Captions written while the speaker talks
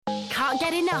can't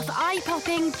get enough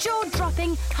eye-popping,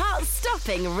 jaw-dropping,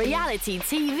 heart-stopping reality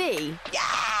TV? Yeah!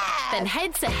 Then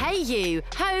head to Hey You,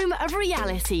 home of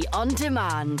reality on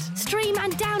demand. Stream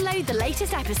and download the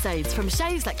latest episodes from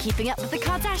shows like Keeping Up with the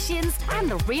Kardashians and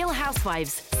The Real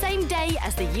Housewives, same day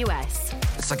as the US.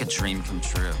 It's like a dream come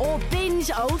true. Or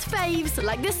binge old faves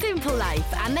like The Simple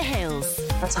Life and The Hills.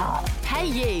 That's hot. Hey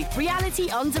You, reality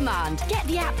on demand. Get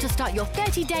the app to start your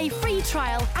 30-day free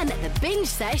trial and let the binge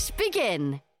sesh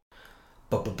begin.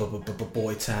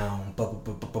 Boy town,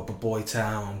 boy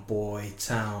town, boy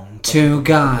town. Two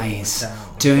guys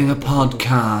doing a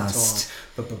podcast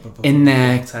in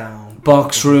the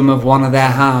box room of one of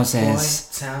their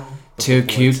houses. Two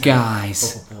cute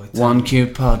guys, one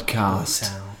cute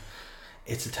podcast.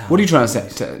 It's a town. What are you trying to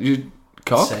say? You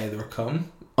cock? Say they were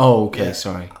cum. Oh, okay, Yeah.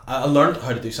 sorry. I learned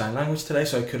how to do sign language today,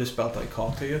 so I could have spelled out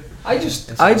cock to you. I In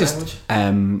just sign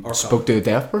language? Or spoke to a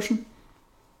deaf person.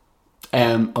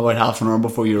 About half an hour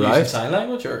before you Using arrived. sign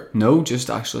language, or No, just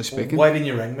actually speaking. why didn't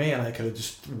you ring me and I could have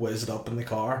just whizzed up in the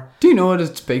car? Do you know how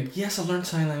to speak? Yes, I learned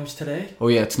sign language today. Oh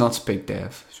yeah, it's not speak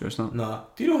deaf. Sure, it's not. No,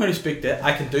 do you know how to speak deaf?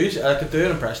 I could do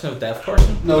an impression of a deaf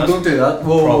person. That's do that.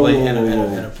 Whoa, probably whoa, whoa,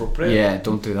 whoa. inappropriate. Yeah,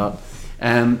 don't do that.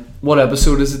 What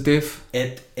episode is it, Dave?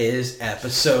 It is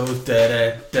episode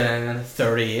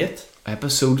 38,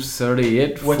 Episode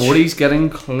 38. Which- 40's getting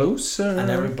closer. and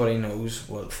everybody knows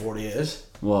what 40 is.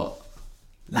 What?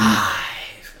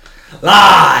 Live!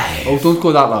 Oh, don't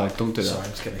go that loud. Don't do Sorry, that.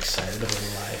 I'm just getting excited about a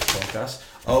live podcast.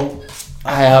 Oh,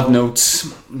 I have notes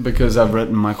because I've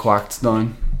written my quacks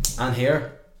down. and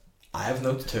here, I have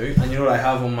notes too. And you know what I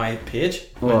have on my page?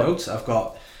 My What? notes. I've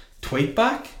got tweet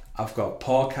back, I've got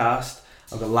podcast,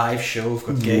 I've got live show, I've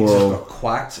got gigs, Whoa. I've got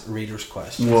quacked, readers'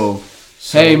 questions. Whoa.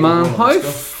 So, Hey man, let's how go.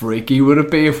 freaky would it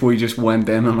be if we just went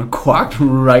in on a quack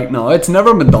right now? It's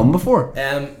never been done before.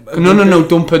 No,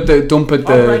 don't put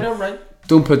All right.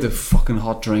 don't put the fucking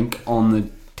hot drink on the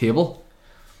table.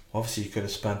 Obviously, you could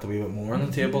have spent a wee bit more on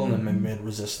the table and then maybe made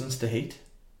resistance to heat.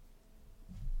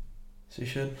 So you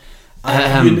should.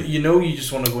 You know you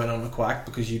just want to go in on a quack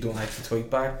because you don't like the tweet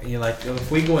back. And you're like,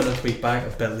 if we go in a tweet back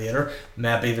a bit later,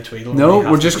 maybe the tweet will No, really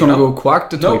have we're just be going to up. go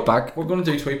quack to No, tweet back. We're going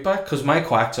to do tweet back because my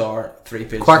quacks are 3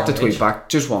 pages Quack to long tweet each. back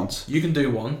just once. You can do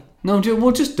one. No,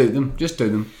 we'll just do them. Just do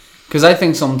them. Because I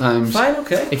think sometimes Fine,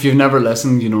 okay. if you've never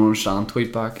listened, you don't understand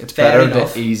tweet back. It's Fair better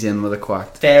enough. to ease in with a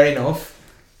quack. Fair enough.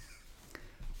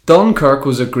 Dunkirk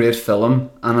was a great film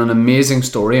and an amazing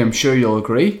story. I'm sure you'll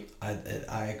agree.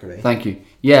 I agree. Thank you.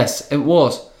 Yes, it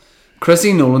was.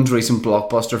 Chrissy Nolan's recent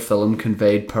blockbuster film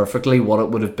conveyed perfectly what it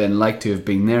would have been like to have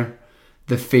been there.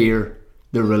 The fear,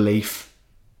 the relief,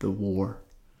 the war.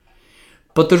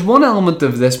 But there's one element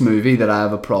of this movie that I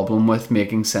have a problem with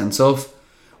making sense of.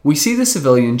 We see the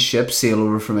civilian ships sail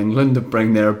over from England to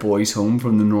bring their boys home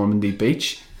from the Normandy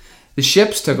beach. The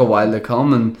ships took a while to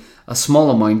come and a small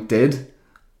amount did.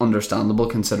 Understandable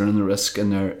considering the risk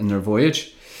in their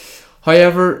voyage.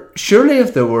 However, surely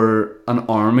if there were an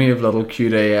army of little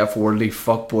cute AF worldly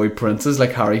fuckboy princes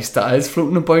like Harry Styles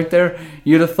floating about there,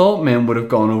 you'd have thought men would have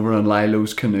gone over on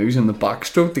Lilo's canoes in the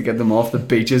backstroke to get them off the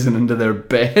beaches and into their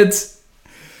beds.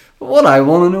 But what I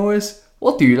want to know is,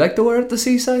 what do you like to wear at the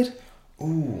seaside?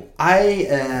 Ooh,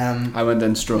 I went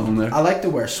in strong there. I like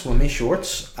to wear swimmy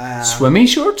shorts. Swimmy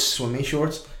shorts? Swimmy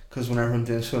shorts, because whenever I'm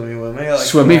doing swimming with me, I like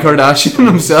Swimmy to wear Kardashian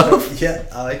himself? Yeah,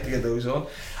 I like to get those on.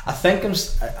 I think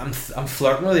I'm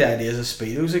flirting with the ideas of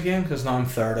Speedos again, because now I'm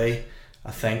 30.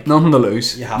 I think Nothing to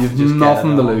lose. you have You've to just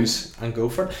nothing get to it on lose. and go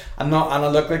for it. And I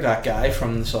look like that guy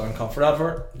from the Southern Comfort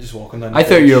advert, just walking down. I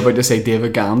thought you were about to say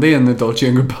David Gandhi in the Dolce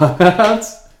 & Gabbana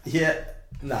hats. Yeah,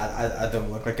 nah, I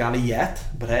don't look like Gandhi yet,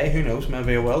 but hey, who knows?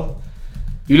 Maybe I will.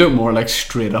 You look more like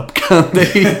straight up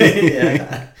Gandhi.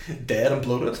 Yeah, dead and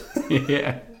bloated.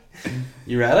 Yeah.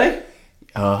 You ready?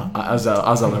 As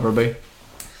I'll ever be.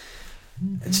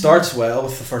 It starts well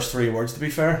with the first 3 words, to be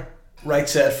fair. Right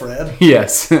Said Fred.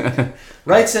 Yes.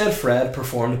 Right Said Fred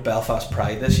performed at Belfast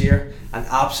Pride this year and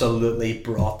absolutely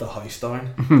brought the house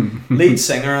down. Lead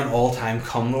singer and all-time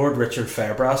cum lord Richard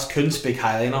Fairbrass couldn't speak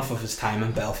highly enough of his time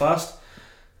in Belfast.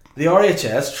 The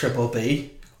RHS Triple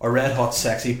B, a red hot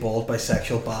sexy bald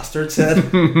bisexual bastard,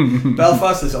 said,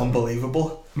 Belfast is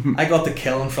unbelievable. I got to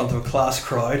kill in front of a class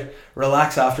crowd,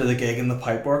 relax after the gig in the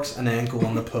pipeworks and then go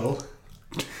on the pool.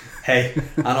 Hey,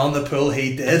 and on the pool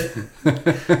he did.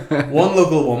 One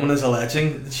local woman is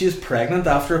alleging that she is pregnant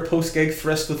after a post-gig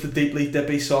tryst with the deeply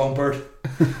dippy songbird.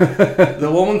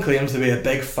 The woman claims to be a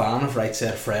big fan of Right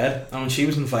Said Fred, and when she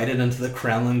was invited into the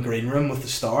Kremlin green room with the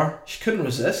star, she couldn't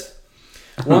resist.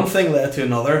 One thing led to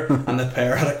another, and the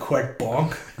pair had a quick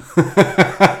bonk.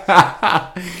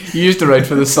 You used to write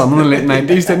for The Sun in the late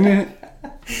 90s, didn't you?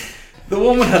 The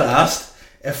woman had asked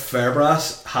if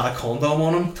Fairbrass had a condom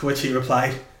on him, to which he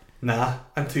replied, "Nah,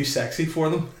 I'm too sexy for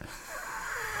them."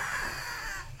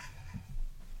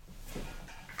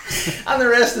 And the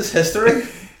rest is history.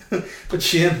 But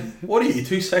Shane, what are you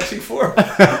too sexy for?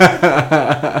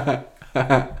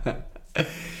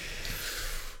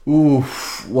 Ooh,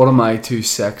 what am I too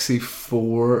sexy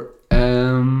for?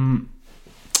 I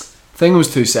think I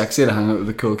was too sexy to hang out with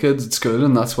the cool kids at school,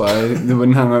 and that's why they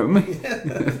wouldn't hang out with me.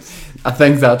 I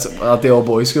think that's at the all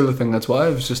boys school. I think that's why I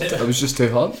was just too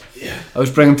hot. Yeah. I was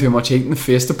bringing too much heat in the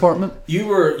face department. You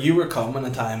were coming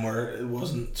in a time where it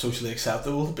wasn't socially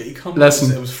acceptable to be coming.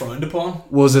 Listen, it was frowned upon.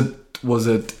 Was it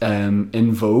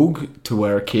in vogue to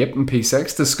wear a cape and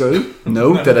P6 to school?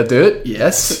 No. Did I do it?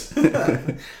 Yes.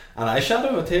 An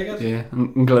eyeshadow, I take it. Yeah,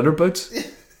 and glitter boots.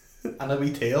 And a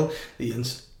wee tail. Yeah.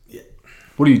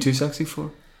 What are you too sexy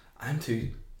for? I'm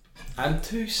too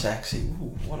sexy.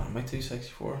 Ooh, what am I too sexy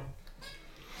for?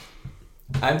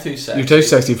 I'm too sexy. You're too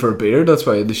sexy for a beard. That's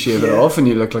why you had to shave it off, and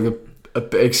you look like a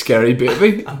big scary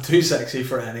baby. I'm too sexy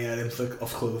for any items of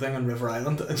clothing in River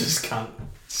Island. I just can't.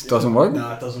 It doesn't work.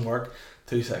 No, it doesn't work.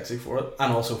 Too sexy for it,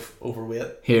 and also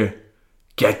overweight. Here,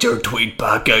 get your tweet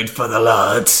back out for the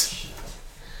lads.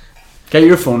 Get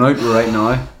your phone out right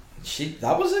now.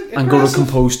 That was it. And go to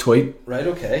compose tweet. Right,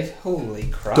 okay. Holy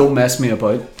crap. Don't mess me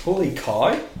about. Holy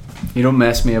cow. You don't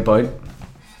mess me about.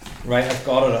 Right, I've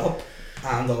got it up.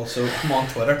 And also, I'm on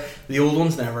Twitter. The old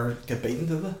ones never get beaten,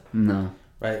 do they? No.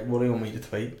 Right, what do you want me to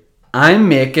tweet? I'm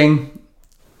making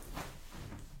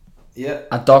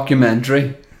a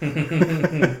documentary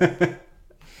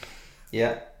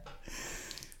Yeah.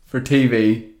 for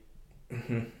TV.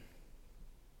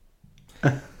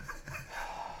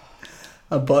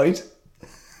 About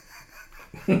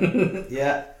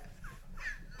Yeah.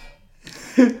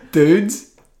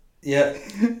 dudes Yeah.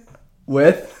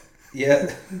 with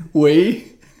Yeah.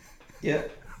 wee Yeah.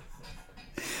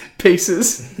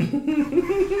 pieces.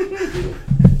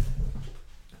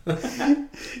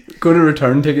 Go to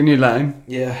return, take a new line.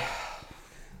 Yeah.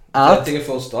 At Take a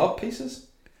full stop, pieces?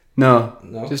 no,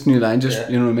 No. just new line. Just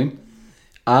you know what I mean.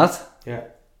 At Yeah.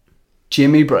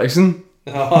 Jamie Bryson.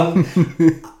 Hold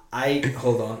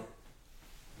on.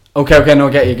 Okay, no,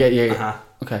 get you. Uh-huh.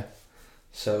 Okay,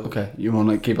 So, you want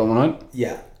to keep on out?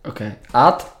 yeah. Okay,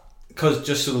 at Because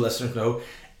just so the listeners know,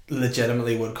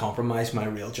 legitimately would compromise my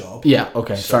real job. yeah,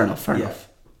 okay, So, fair yeah. enough.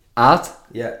 At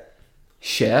Yeah.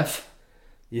 Chef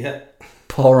Yeah.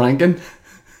 Paul Rankin.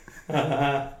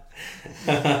 Yeah.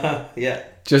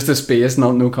 Just a space,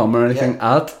 no comma or anything.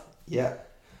 At Yeah.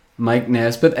 Mike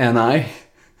Nesbitt NI.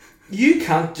 You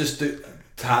can't just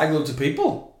tag loads of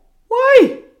people.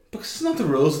 Why? Because it's not the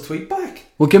rules of tweet back.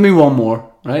 Well, give me one more,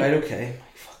 right? Right, okay. My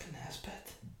fucking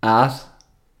Nesbitt. At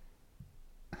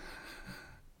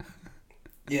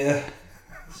Yeah.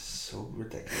 So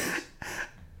ridiculous.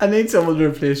 I need someone to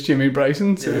replace Jimmy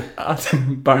Bryson. So at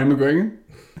Barry McGuigan.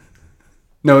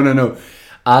 No.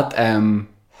 At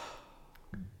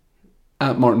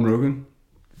Martin Rogan.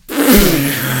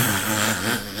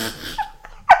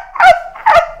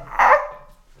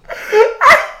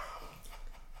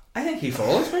 I think he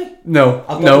follows me. No.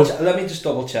 Let me just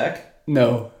double check.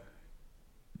 No.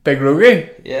 Big Rogie?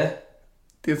 Yeah,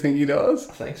 Do you think he does?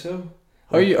 I think so.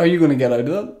 How are you going to get out of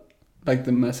that? Like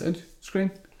the message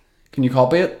screen? Can you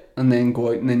copy it and then go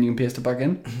out and then you can paste it back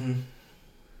in? Mm-hmm.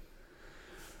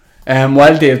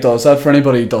 While Dave does that, for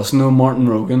anybody who doesn't know, Martin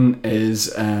Rogan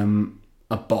is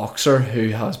a boxer who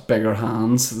has bigger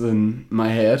hands than my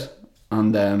head,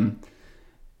 and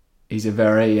he's a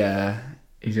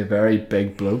very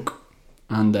big bloke.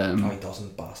 And No, he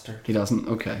doesn't, bastard. he doesn't.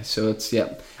 Okay, so it's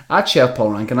at Chef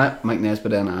Paul Rankin, at Mike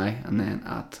Nesbitt NI, and then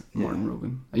at Martin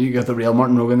Rogan. You got the real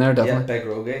Martin Rogan there, definitely. Yeah, Big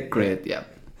Rogie. Great, yeah.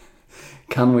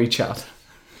 Can we chat?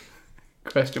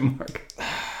 Question mark.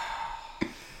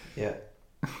 Yeah.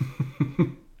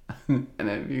 And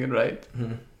then you can write.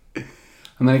 Mm-hmm.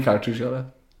 How many characters you got left?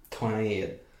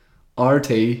 28.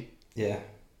 RT Yeah.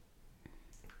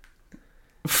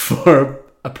 for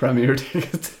a premiere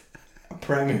ticket. A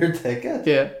premiere ticket?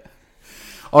 Yeah.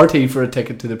 RT for a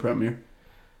ticket to the premiere.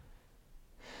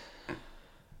 Are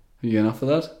you enough for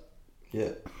that?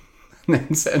 Yeah.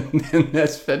 Then send in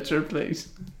this picture, please.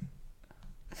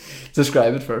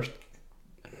 Describe it first.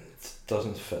 It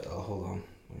doesn't fit. Oh, hold on.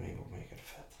 Let me make it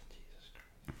fit. Jesus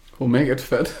Christ. We'll make it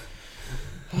fit.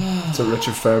 That's what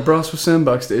Richard Fairbrass was saying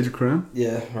backstage at Crown.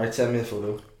 Yeah, right, send me the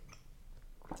photo.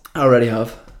 I already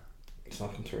have. It's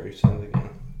not come through, send it again.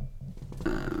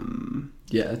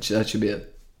 Yeah, that should be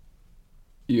it.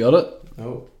 You got it?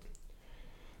 No.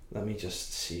 Let me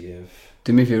just see if...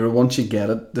 Do me a favour, once you get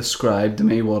it, describe to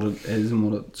me what it is and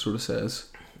what it sort of says.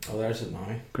 Oh, there's it now.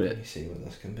 Great. Let me see what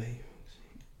this can be.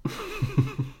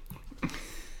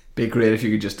 Be great if you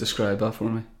could just describe that for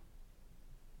me.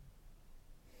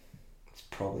 It's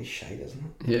probably shite, isn't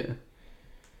it? Yeah.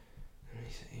 Let me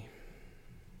see.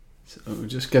 So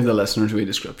just give the listeners a wee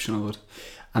description of it.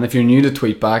 And if you're new to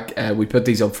Tweetback, we put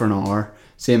these up for an hour,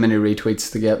 see how many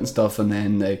retweets to get and stuff, and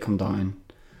then they come down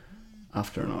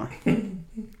after an hour.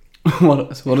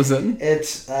 What is it?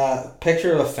 It's a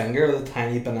picture of a finger with a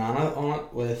tiny banana on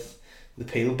it with the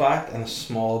peel back and a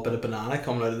small bit of banana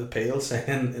coming out of the peel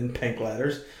saying in pink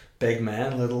letters, "Big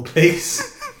man, little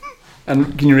piece."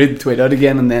 And can you read the tweet out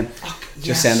again and then just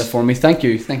yes. send it for me? Thank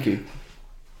you.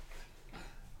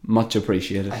 Much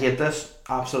appreciated. I hate this.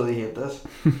 Absolutely hate this.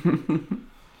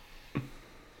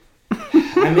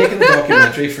 I'm making a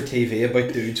documentary for TV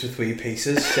about dudes with wee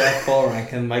pieces. Chef Paul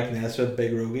Rankin, Mike Nesbitt,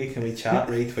 Big Rogie. Can we chat?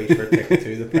 Retweet for a ticket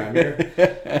to the premiere.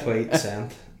 Tweet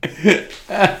sent.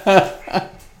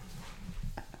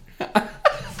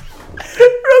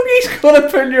 Rogie's gonna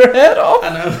pull your head off. I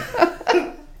know.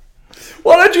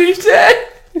 What did you say?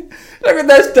 Look at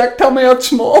this dick, tell me how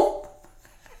small.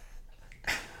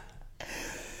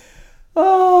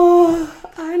 Oh,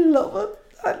 I love it.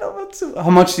 So, how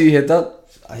much do you hate that?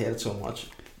 I hate it so much.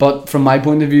 But from my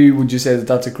point of view, would you say that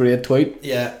that's a great tweet?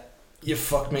 Yeah, you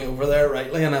fucked me over there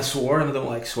rightly, and I swore, and I don't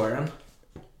like swearing.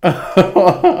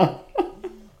 I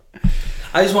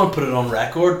just want to put it on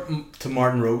record to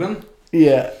Martin Rogan.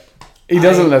 Yeah. He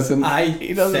doesn't listen.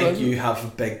 He doesn't think listen. You have a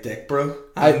big dick, bro.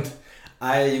 And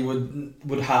I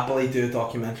would happily do a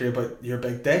documentary about your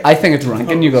big dick. I think it's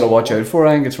Rankin you got to watch out for.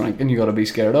 I think it's Rankin you got to be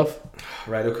scared of.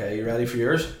 Right, okay. You ready for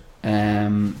yours?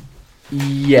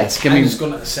 Yes. I'm just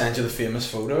going to send you the famous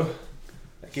photo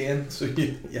again so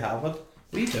you have it. What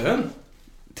are you doing?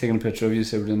 Taking a picture of you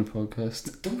so we're doing a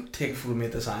podcast. Don't take a photo of me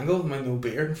at this angle with my no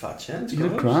beard and fat chin. You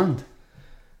look grand.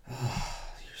 Oh,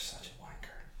 you're such a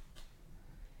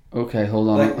wanker. Okay, hold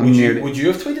on. Like, would you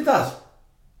have tweeted that?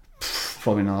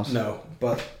 Probably not. No,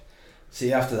 but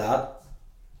see after that.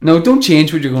 No, don't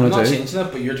change what you're going to do. I'm not changing it,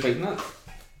 but you're tweeting it.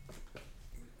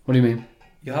 What do you mean?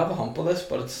 You have a hump of this,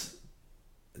 but it's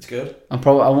good. I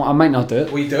might not do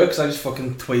it. Well, you do it because I just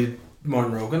fucking tweeted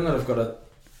Martin Rogan that I've got to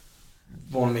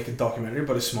want to make a documentary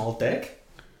about a small dick.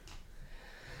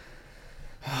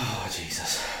 Oh,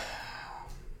 Jesus.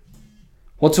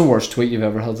 What's the worst tweet you've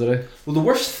ever had today? Well, the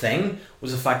worst thing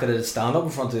was the fact that I did stand up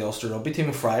in front of the Ulster Rugby team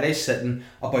on Friday, sitting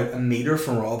about a metre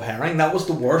from Rob Herring. That was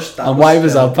the worst. Why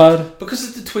was that bad? Because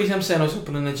of the tweet him saying I was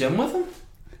opening a gym with him.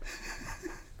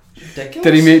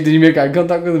 Ridiculous. Did he make eye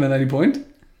contact with him at any point?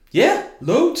 Yeah,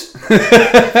 loads.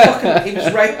 Fucking, he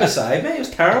was right beside me. It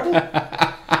was terrible.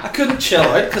 I couldn't chill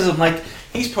out because I'm like,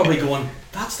 he's probably going,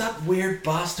 that's that weird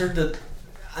bastard that...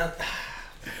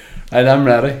 Right, I'm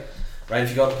ready. Right, have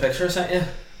you got the picture I sent you?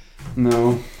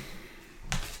 No.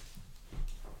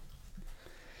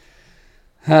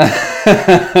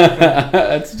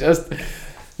 It's just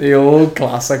the old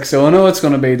classic. So I know it's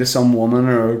going to be to some woman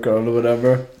or a girl or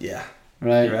whatever. Yeah.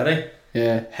 Right. You ready?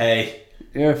 Yeah. Hey.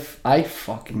 I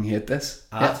fucking hate this.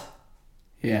 At.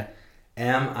 Yeah.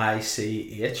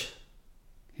 MICH.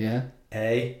 Yeah.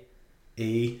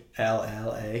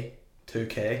 AELLA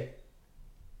 2K.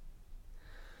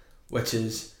 Which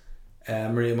is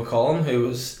Maria McCollum, who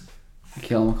was...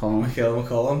 Michaela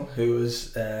McCollum, who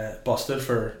was busted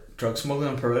for drug smuggling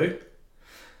in Peru.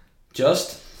 She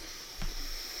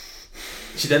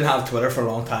didn't have Twitter for a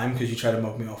long time because you tried to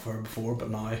mug me off her before, but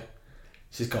now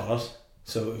she's got it.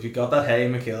 So if you got that, hey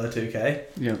Michaela 2K.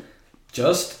 Yeah.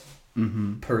 Just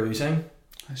perusing.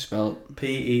 I spell it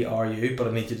PERU, but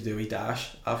I need you to do a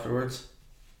dash afterwards.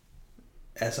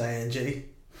 SING.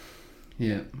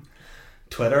 Yeah.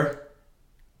 Twitter.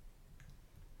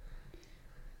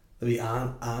 The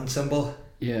and symbol.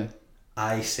 Yeah.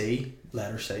 IC,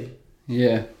 letter C.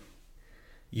 Yeah.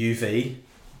 UV,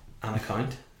 an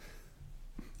account.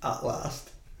 At last.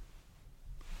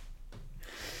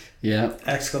 Yeah.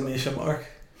 Exclamation mark.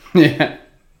 Yeah.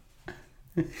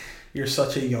 You're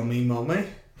such a yummy mummy.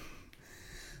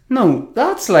 No,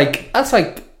 that's like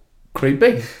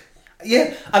creepy.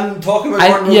 Yeah, I'm talking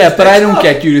about but I don't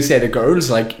get you to say to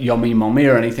girls like yummy mummy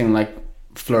or anything like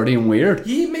flirty and weird.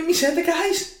 You make me say to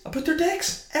guys about their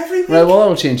dicks every week. Right, well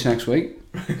that'll change next week.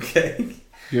 Okay.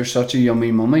 You're such a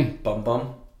yummy mummy. Bum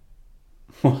bum.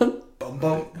 What? Bum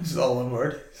bum. This is all one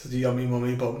word. It's a yummy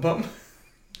mummy bum bum.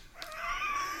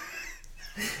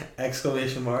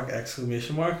 Exclamation mark,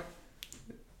 exclamation mark.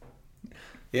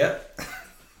 Yeah.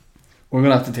 We're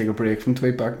gonna have to take a break from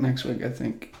Tweetback next week, I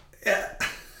think. Yeah.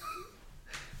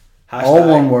 All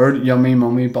one word, yummy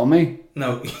mummy bummy.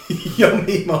 No,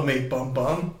 yummy mummy bum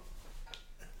bum.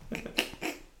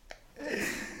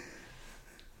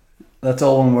 That's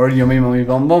all one word. Yummy mummy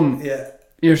bum bum. Yeah.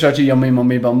 You're such a yummy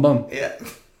mummy bum bum. Yeah.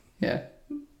 Yeah.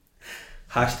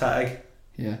 Hashtag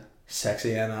Yeah.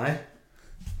 sexy NI.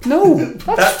 No,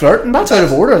 that's flirting. That's out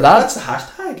of order. That's the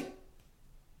hashtag.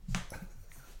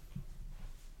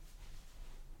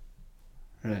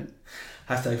 Right.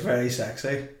 Hashtag very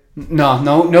sexy. No.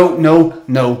 I'll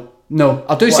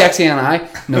do What? sexy and I.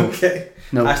 No. Okay.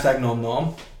 No. Hashtag nom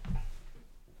nom.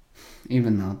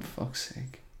 Even that, for fuck's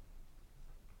sake.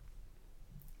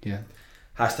 Yeah.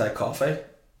 Hashtag coffee.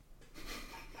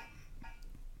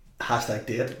 Hashtag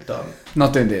date. Done.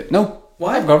 Not doing that. No.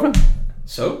 Why? I have a girlfriend.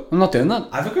 So? I'm not doing that.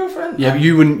 I have a girlfriend. Yeah, but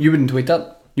you wouldn't tweet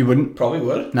that. You wouldn't. Probably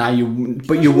would. Nah, you wouldn't.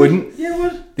 But you wouldn't. Yeah, I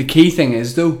would. The key thing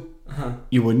is though,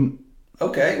 you wouldn't.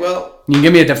 Okay, well. You can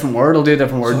give me a different word. I'll do a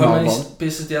different word. So how not many one.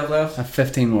 spaces do you have left? I have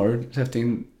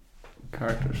 15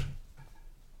 characters.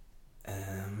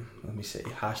 Let me see.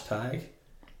 Hashtag.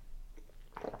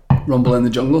 Rumble in the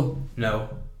jungle. No.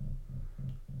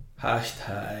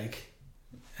 Hashtag.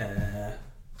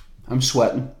 I'm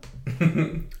sweating.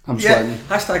 I'm Yeah. sweating.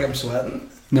 Hashtag I'm sweating.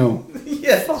 No.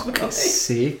 Yeah. Fuck Fuck's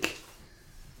sake.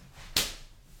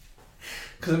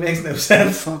 Because it makes no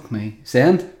sense. Fuck me.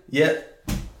 Send. Yeah.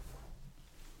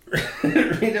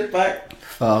 Read it back.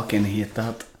 Fucking hate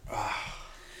that.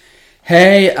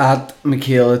 Hey at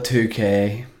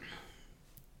Michaela2K.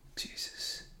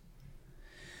 Jesus.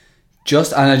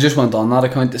 I just went on that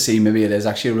account to see maybe it is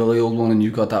actually a really old one and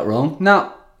you got that wrong.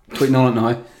 No. Tweeting on it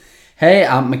now. Hey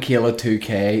at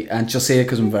Michaela2K, and just say it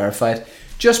because I'm verified.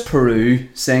 Just Peru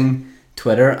sing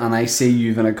Twitter, and I see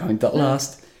you've an account at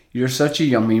last. You're such a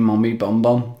yummy mummy bum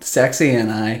bum. Sexy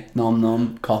and I. Nom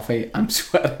nom. Coffee. I'm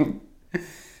sweating.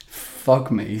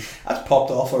 Fuck me. That's popped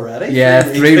off already. Yeah,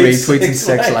 3 retweets and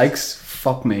 6 likes.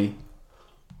 Fuck me.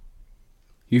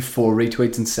 You 4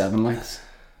 retweets and 7 likes.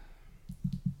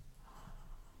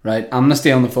 Right, I'm gonna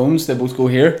stay on the phones. They both go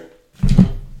here.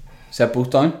 Set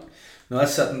both down. No,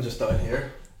 that's sitting just down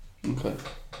here. Okay.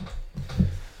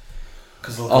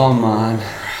 Oh man.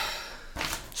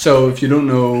 So if you don't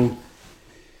know,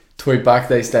 tweet back.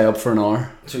 They stay up for an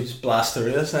hour. So you just blast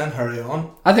through this then. Hurry on.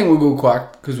 I think we'll go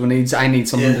quick because I need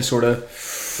something to sort of.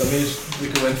 So that means we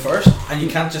go in first, and you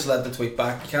can't just let the tweet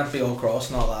back. You can't be all cross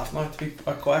and not laugh now to be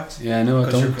quacked. Yeah, no, I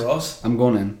Because don't. you're cross. I'm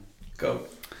going in. Go.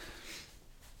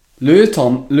 Louis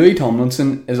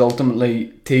Tomlinson is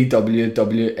ultimately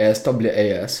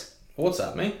TWWSWAS. What's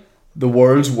that mean? The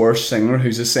world's worst singer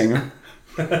who's a singer.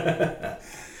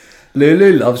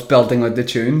 Lulu loves belting out the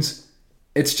tunes.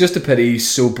 It's just a pity he's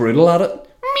so brutal at it.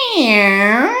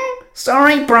 Meow.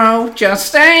 Sorry, bro.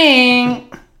 Just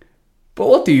saying. But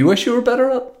what do you wish you were better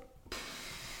at?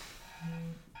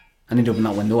 I need to open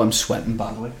that window. I'm sweating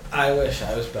badly. I wish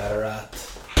I was better at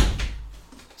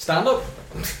stand up.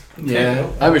 Yeah,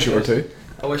 I wish you were too.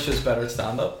 I wish I was better at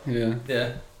stand up. Yeah.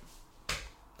 Yeah.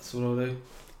 That's what I'll do.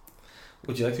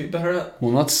 Would you like to be better at?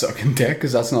 Well, not sucking dick,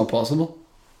 because that's not possible.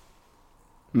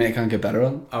 I mean, I can't get better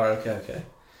at it. Alright, okay.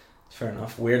 Fair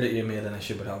enough. Weird that you made an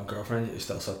issue about having a girlfriend, yet you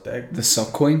still suck dick. The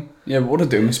suck queen. Yeah, but what I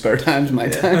do in my spare time's my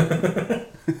time.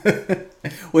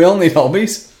 We all need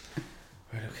hobbies.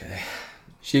 Right, okay.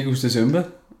 She goes to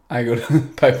Zumba. I go to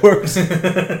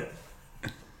Pipeworks.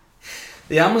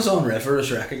 The Amazon River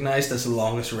is recognised as the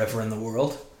longest river in the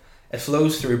world. It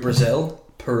flows through Brazil,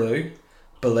 Peru,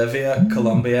 Bolivia,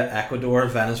 Colombia, Ecuador,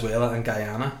 Venezuela and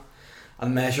Guyana,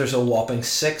 and measures a whopping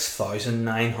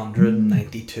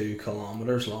 6,992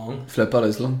 kilometres long. Flip at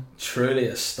Islam. Truly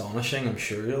astonishing, I'm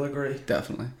sure you'll agree.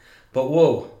 Definitely. But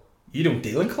whoa, you don't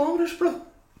deal in kilometres, bro?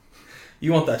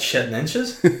 You want that shit in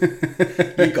inches?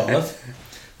 You got it.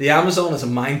 The Amazon is a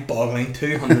mind-boggling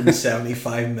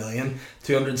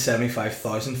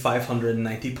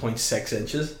 275,590.6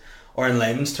 inches, or in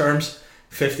layman's terms,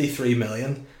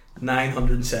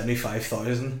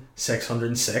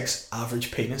 53,975,606 average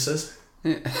penises.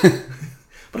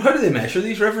 But how do they measure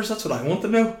these rivers? That's what I want to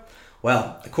know.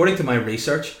 Well, according to my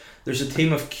research, there's a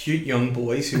team of cute young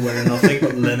boys who wear nothing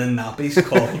but linen nappies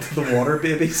called the Water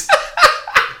Babies,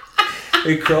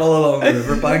 who crawl along the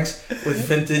riverbanks with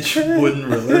vintage wooden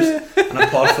rulers and a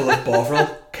pot full of bovril,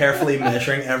 carefully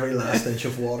measuring every last inch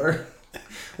of water.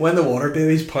 When the Water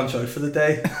Babies punch out for the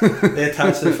day, they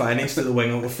attach their findings to the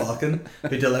wing of a falcon,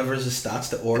 who delivers the stats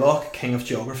to Orlok, King of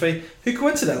Geography, who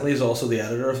coincidentally is also the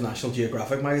editor of National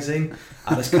Geographic magazine,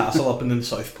 at his castle up in the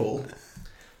South Pole.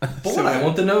 But what I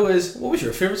want to know is, what was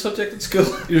your favourite subject at school?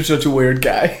 You're such a weird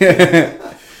guy.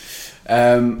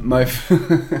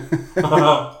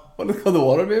 What do they call the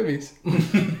Water Babies?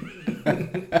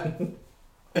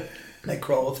 They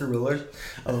crawl through rulers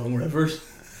along rivers.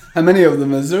 How many of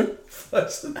them is there?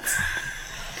 Thousands.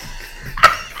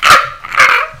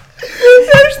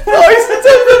 There's thousands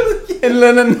in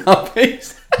linen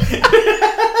nappies.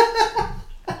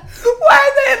 Why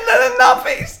are they in linen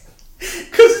nappies?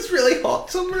 Because it's really hot,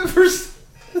 some rivers.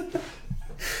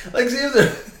 Like, see if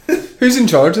they're... Who's in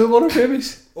charge of the water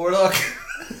babies? Orlok,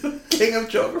 king of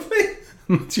geography.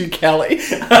 It's you, Kelly.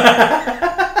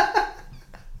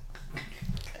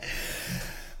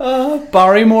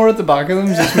 Barrymore at the back of them,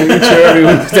 just making sure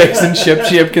everyone stays in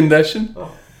ship-shape condition.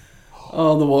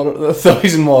 Oh, the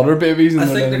 1,000 water babies. I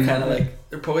think they're kind of like,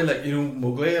 they're probably like, you know,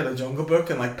 Mowgli in a Jungle Book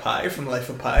and like Pi from Life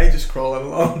of Pi, just crawling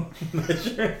along.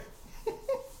 Sure.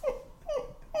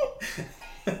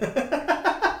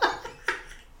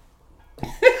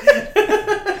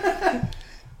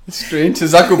 It's strange.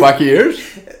 Does that go back years?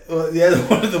 Well, yeah,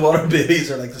 the water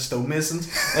babies are like the stonemasons.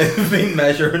 They've been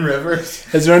measuring rivers.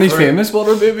 Is there any famous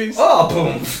water babies? Oh,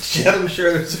 boom. Shit, I'm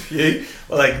sure there's a few.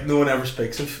 Well, like, no one ever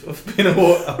speaks of being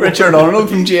a Richard Arnold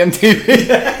from GMTV.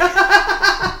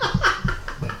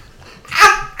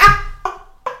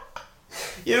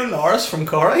 You know Norris from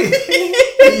Corrie?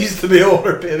 He used to be a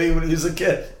water baby when he was a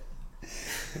kid.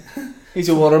 He's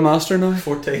a water master now.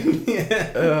 14,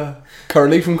 yeah.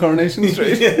 Curly from Coronation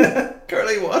Street. Yeah.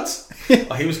 Curly what?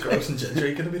 Oh, he was gross and ginger.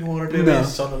 He could have been a water baby. No.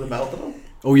 His son would have melted him.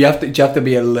 Oh, you have to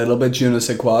be a little bit je ne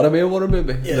sais quoi to be a water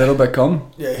baby. Yeah. A little bit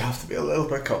cum. Yeah, you have to be a little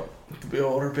bit cut to be a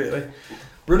water baby.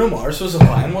 Bruno Mars was a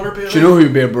fine water baby. Do you know who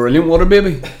would be a brilliant water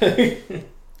baby?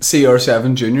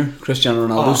 CR7 Jr., Cristiano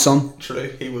Ronaldo's son. True,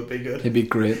 he would be good. He'd be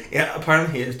great. Yeah,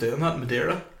 apparently he is doing that in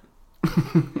Madeira.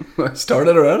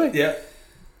 Started already? Yeah.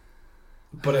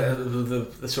 But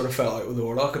they sort of fell out with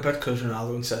Orlok a bit because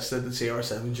Ronaldo insisted that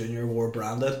CR7 Jr. wore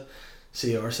branded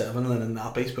CR7 linen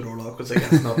nappies, but Orlok was like,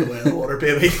 that's not the way of the water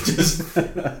baby. Just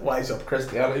wise up,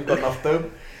 Cristiano, you've got enough to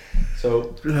him.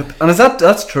 So, and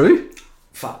that's true?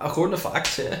 according to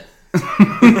facts, yeah.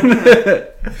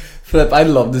 Flip, I'd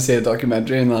love to see a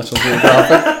documentary in National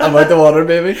Geographic about the water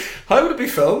baby. How would it be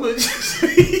filmed?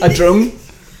 A drone.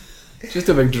 Just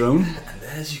a big drone. And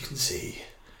as you can see,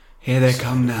 Here they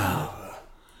come now.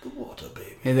 the water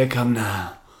baby. Here they come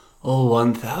now. All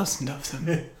 1,000 of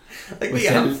them. Like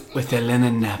With their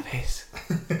linen nappies.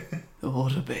 The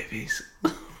water babies.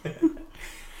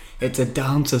 It's a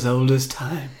dance as old as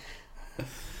time.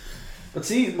 But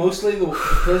see, mostly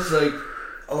because like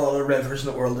a lot of rivers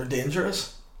in the world are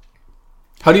dangerous.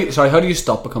 How do you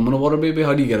stop becoming a water baby?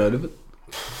 How do you get out of it?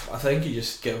 I think you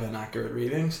just give inaccurate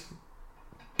readings.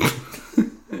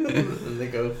 And they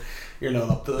go, you're not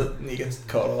up to it, and you get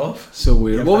caught off. So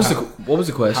weird. What was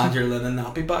the question? Hand your linen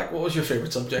nappy back. What was your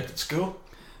favourite subject at school?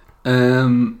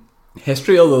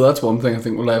 History, although that's one thing I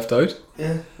think we left out.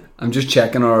 Yeah. I'm just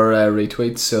checking our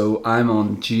retweets, so I'm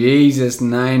on 9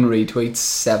 retweets,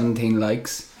 17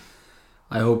 likes.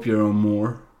 I hope you're on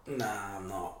more. Nah, I'm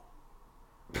not.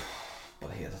 But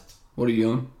I hate it. What are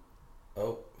you on?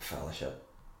 Oh, fellowship.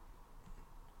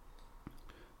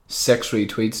 6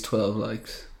 retweets, 12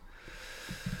 likes.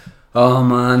 Oh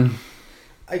man.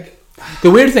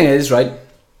 The weird thing is, right,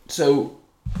 so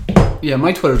yeah,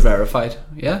 my Twitter's verified,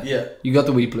 yeah? Yeah. You got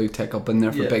the wee blue tick up in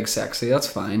there for Yeah. Big Sexy, that's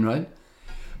fine, right?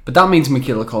 But that means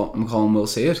Michaela McCollum will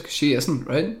see it, because she isn't,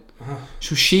 right? Uh-huh.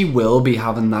 So she will be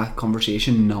having that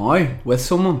conversation now with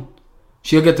someone.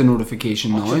 She'll get the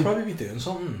notification She'll now. probably be doing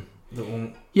something that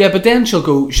won't... Yeah, but then she'll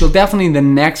definitely, the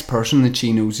next person that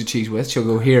she knows that she's with, she'll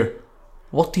go, here,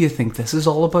 what do you think this is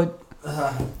all about?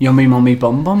 Yummy mummy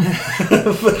bum bum.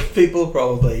 But people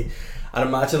probably... I'd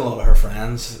imagine a lot of her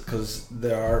friends, because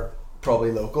they are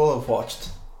probably local, have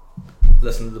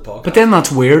listened to the podcast. But then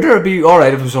that's weirder. It'd be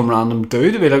alright if it was some random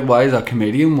dude. It'd be like, why is that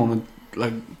comedian want to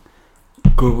like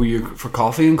go with you for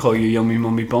coffee and call you yummy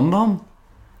mummy bum bum?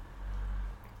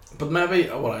 But maybe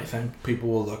what I think, people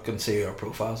will look and see our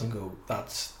profiles and go,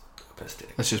 that's a piss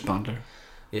take. That's just banter.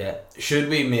 Yeah. Should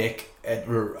we make it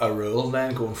a rule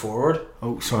then going forward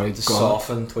Oh, sorry. to go on.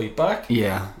 soften tweet back?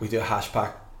 Yeah. We do a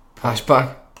hashtag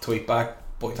tweet back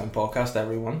Boytown podcast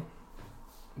everyone.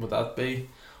 Would that be?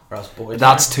 Or else Boytown?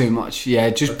 That's too much. Yeah,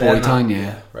 just But then Boytown, that-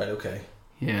 yeah. Right, okay.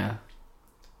 Yeah.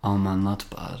 Oh man, that's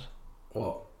bad.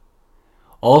 What?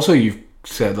 Also, you've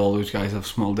said all those guys have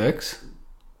small dicks.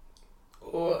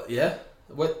 Oh, yeah.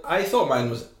 What I thought mine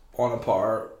was on a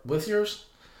par with yours.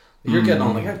 You're getting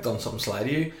on like I've done something sly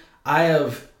to you. I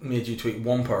have made you tweet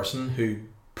one person who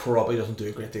probably doesn't do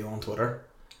a great deal on Twitter,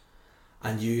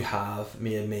 and you have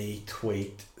made me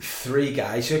tweet 3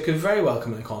 guys who I could very well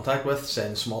come in contact with,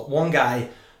 saying small. One guy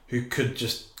who could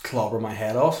just clobber my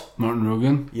head off. Martin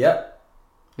Rogan. Yep.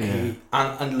 Yeah.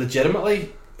 And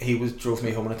legitimately, he drove me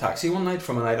home in a taxi one night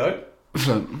from a night out.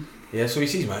 Yeah, so he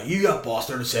sees me. You got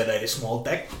bastard who said I had a small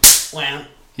dick. Well,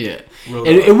 Yeah.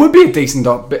 Rogan. It would be a decent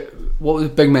what was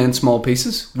it, Big Men Small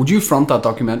Pieces? Would you front that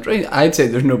documentary? I'd say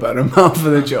there's no better man for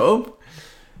the job.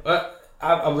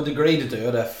 I would agree to do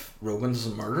it if Rogan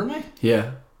doesn't murder me.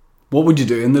 Yeah. What would you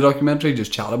do in the documentary?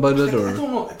 Just chat about it, or I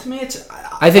don't know. To me, it's.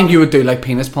 I think you would do like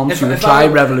penis pumps. You would try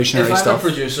revolutionary stuff. If I'm stuff. a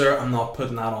producer, I'm not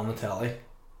putting that on the telly.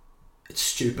 It's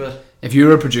stupid. If you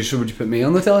were a producer, would you put me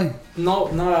on the telly? No,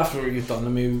 not after what you've done to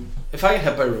me. If I get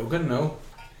hit by Rogan, no.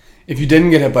 If you didn't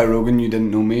get hit by Rogan, you didn't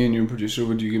know me, and you're a producer,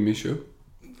 would you give me a show?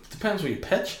 Depends what you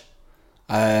pitch.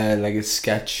 Like a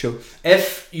sketch show.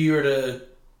 If you were to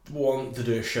want to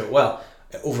do a show, well,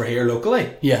 over here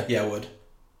locally, yeah, I would.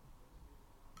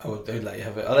 I'd let you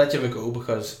have it. I'll let you have a go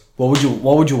because. What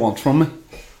would you want from me?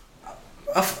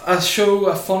 A show,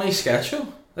 a funny sketch show.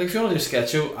 Like if you want to do a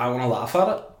sketch show, I want to laugh at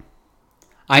it.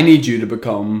 I need you to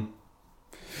become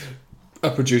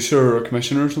a producer or a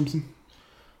commissioner or something.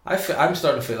 I'm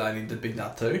starting to feel I need to be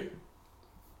that too.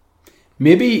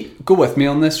 Maybe go with me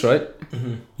on this, right?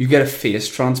 Mm-hmm. You get a face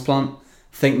transplant.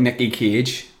 Think Nicky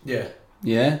Cage. Yeah.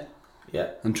 Yeah?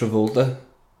 Yeah. And Travolta.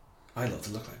 I love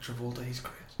to look like Travolta, he's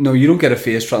great. No, you don't get a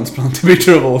face transplant to be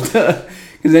Travolta.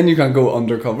 Because then you can't go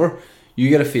undercover. You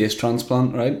get a face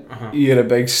transplant, right? Uh-huh. You get a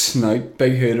big snout,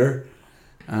 big hooter.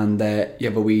 And you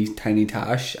have a wee tiny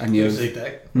tash. And you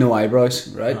have no eyebrows,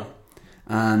 right? Uh-huh.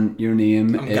 And your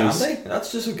name I'm is... Gandhi?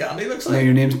 That's just what Gandhi looks like. No,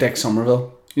 your name's Dick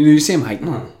Somerville. You're the same height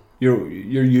now. Uh-huh. You're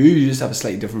you just have a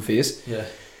slightly different face. Yeah.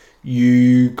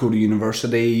 You go to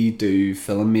university, do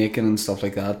filmmaking and stuff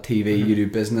like that, TV, Mm-hmm. you do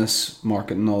business,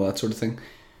 marketing, all that sort of thing.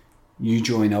 You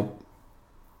join up,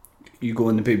 you go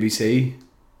in the BBC,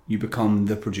 you become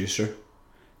the producer,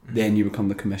 Mm-hmm. then you become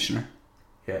the commissioner.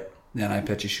 Yeah. Then I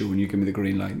pitch a show and you give me the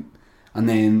green light. And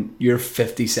then you're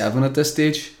 57 at this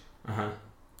stage. Uh-huh.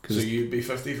 So you'd be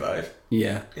 55?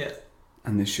 Yeah. Yeah.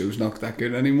 And the show's not that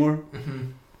good anymore.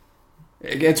 Mm-hmm.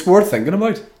 It's worth thinking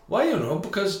about. Why, you know,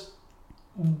 because...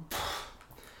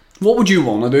 What would you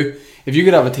want to do if you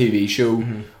could have a TV show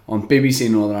Mm-hmm. on BBC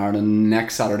Northern Ireland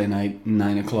next Saturday night,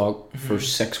 9 o'clock for Mm-hmm.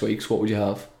 6 weeks? What would you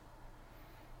have?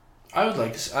 I would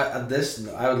like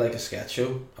I would like a sketch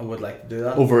show. I would like to do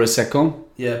that. Over a sitcom?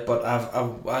 Yeah, but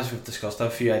I've as we've discussed, I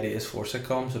have a few ideas for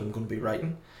sitcoms that I'm going to be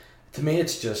writing. To me,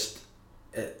 it's just.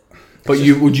 But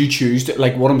would you choose to,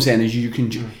 like what I'm saying is you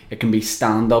can it can be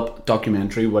stand up,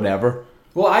 documentary, whatever.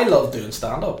 Well, I love doing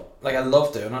stand up. Like I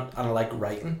love doing it, and I like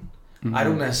writing. Mm-hmm. I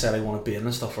don't necessarily want to be in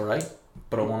the stuff I write,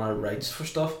 but I want to write for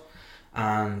stuff.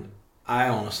 And I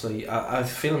honestly, I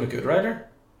feel I'm a good writer,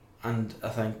 and I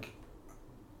think.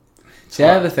 See,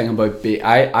 I have a thing about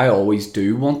I always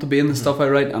do want to be in the stuff I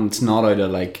write, and it's not out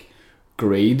of like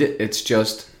greed. It's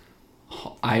just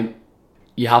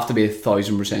you have to be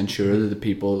 1,000% sure that the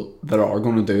people that are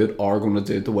going to do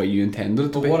it the way you intended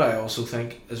it to But be. what I also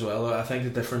think as well, I think the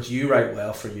difference, you write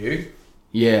well for you.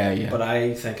 Yeah. But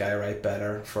I think I write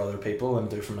better for other people than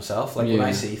do for myself. Like when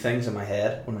I see things in my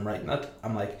head when I'm writing it,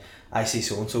 I'm like, I see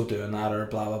so and so doing that or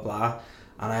blah blah blah,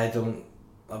 and I don't.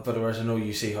 But whereas I know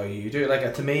you see how you do it.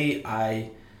 Like to me,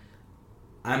 I'm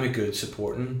a good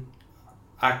supporting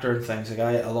actor and things. Like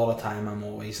a lot of time I'm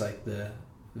always like the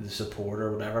support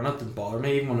or whatever, and that didn't bother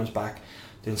me. Even when I was back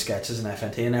doing sketches in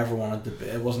FNT, I never wanted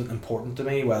to. It wasn't important to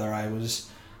me whether I was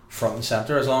front and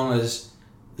center, as long as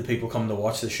the people come to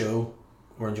watch the show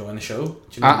were enjoying the show. Do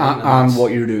you know what I mean? And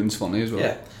what you're doing is funny as well.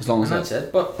 Yeah, as long as that's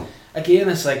it. But again,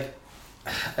 it's like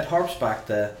it harps back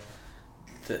to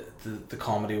the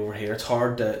comedy over here. It's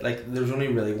hard to like. There's only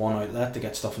really one outlet to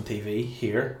get stuff on TV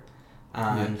here,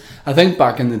 and I think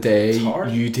back in the day, it's hard.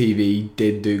 UTV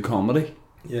did do comedy.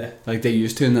 Yeah, like they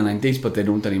used to in the 90s, but they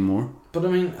don't anymore. But I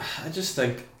mean, I just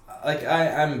think like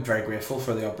I'm very grateful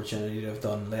for the opportunity to have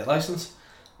done Late License.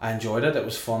 I enjoyed it. It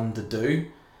was fun to do,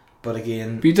 but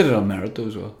again, but you did it on merit though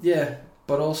as well. Yeah,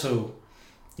 but also,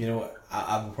 you know,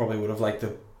 I probably would have liked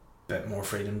a bit more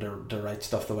freedom to write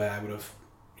stuff the way I would have,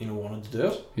 you know, wanted to do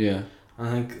it. Yeah. I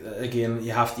think again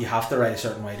you have to write a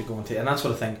certain way to go into it, and that's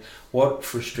what I think. What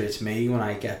frustrates me when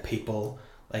I get people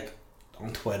like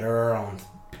on Twitter on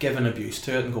giving abuse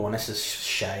to it and going, this is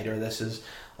shite, or this is,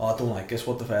 oh, I don't like this,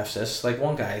 what the F's this. Like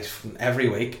one guy every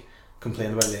week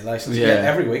complained about Late License. Yeah,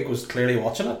 every week was clearly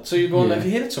watching it. So you're going, if you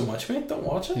hate it so much, mate, don't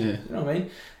watch it. Yeah. You know what I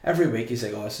mean? Every week he's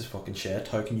like, oh, this is fucking shit,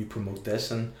 how can you promote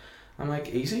this? And I'm like,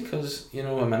 easy, because you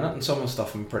know I'm in it, and some of the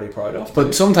stuff I'm pretty proud of.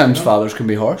 But sometimes fathers can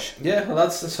be harsh. Yeah, well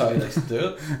that's how he likes to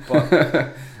do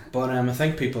it. But I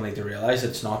think people need to realise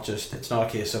it's not a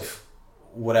case of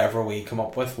whatever we come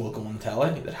up with will go on telly.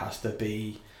 It has to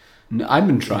be. I've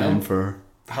been trying for.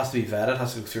 It has to be vetted. It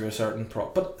has to go through a certain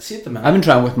But see at the minute, I've been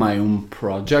trying with my own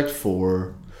project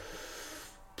for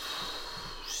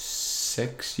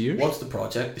 6 years. What's the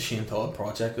project? The Shane Todd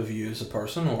project of you as a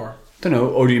person, or Don't know.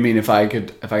 Or do you mean if I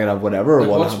could have whatever, or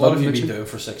like, what? what have you been doing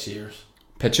for 6 years?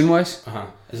 Pitching wise?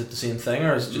 Is it the same thing,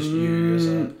 or is it just you as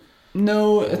a...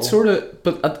 No, it's sort of,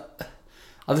 but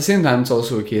at the same time, it's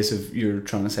also a case of you're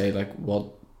trying to say, like, what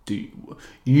do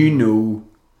you know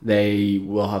they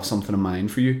will have something in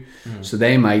mind for you. So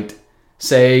they might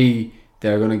say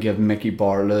they're going to give Mickey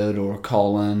Bartlett or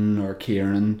Colin or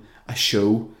Kieran a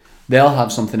show. They'll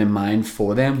have something in mind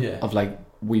for them of like,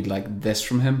 we'd like this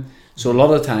from him. So a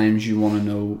lot of times you want to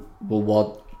know, well,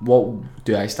 what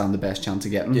do I stand the best chance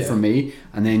of getting from me?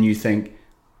 And then you think,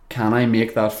 can I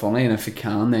make that funny? And if you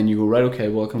can, then you go, right, okay,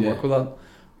 well, I can work with that.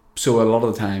 So a lot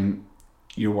of the time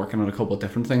you're working on a couple of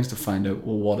different things to find out,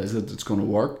 well, what is it that's going to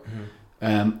work?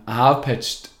 I have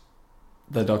pitched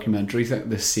the documentary thing,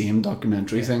 the same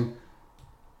documentary thing,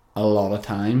 a lot of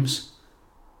times,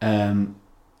 and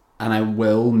I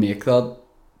will make that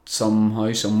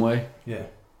somehow, some way. Yeah.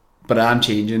 But I'm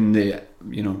changing it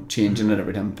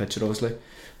every time I pitch it, obviously.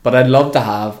 But I would love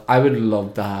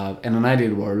to have, in an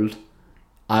ideal world,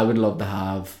 I would love to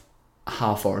have a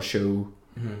half-hour show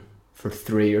for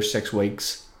 3 or 6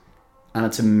 weeks. And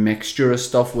it's a mixture of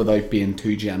stuff without being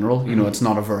too general. You know, it's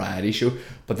not a variety show,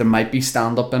 but there might be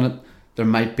stand-up in it. There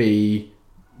might be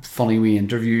funny wee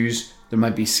interviews. There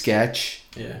might be sketch.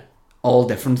 Yeah. All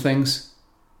different things.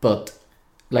 But,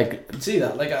 like... See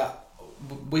that? Like,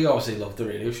 we obviously loved the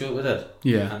radio show we did.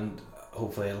 Yeah. And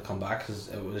hopefully it'll come back, because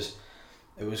it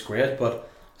was great. But,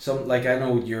 I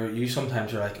know you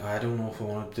sometimes are like, I don't know if we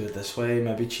want to do it this way,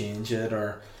 maybe change it,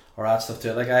 or add stuff to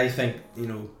it. Like, I think,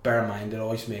 bear in mind,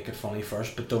 always make it funny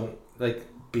first, but don't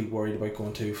be worried about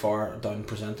going too far down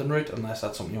presenting route unless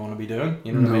that's something you want to be doing.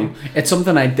 You know what I mean? It's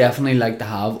something I definitely like to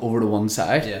have over to one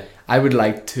side. Yeah. I would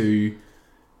like to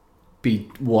be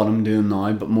what I'm doing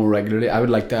now, but more regularly. I would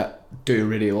like to do a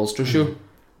Radio Ulster show,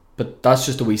 but that's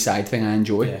just a wee side thing I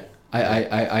enjoy. Yeah.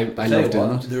 I love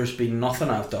doing it. There's been nothing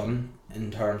I've done in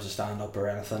terms of stand up or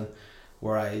anything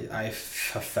where I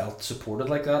have felt supported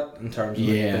like that, in terms of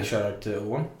big shout out to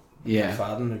Owen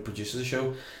McFadden, who produces the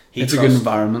show. It's a good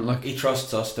environment. Like, he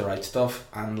trusts us to write stuff,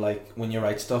 and like, when you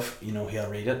write stuff, he'll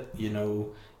read it.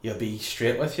 He'll be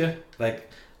straight with you. Like,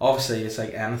 obviously, it's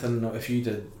like anything. If you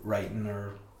did writing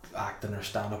or acting or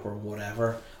stand up or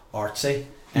whatever artsy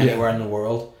anywhere in the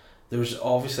world, there's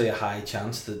obviously a high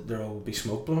chance that there will be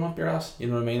smoke blowing up your ass. You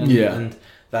know what I mean? And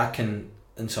that can,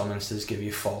 in some instances, give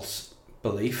you false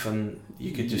belief, and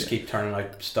you could just keep turning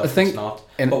out stuff that's not.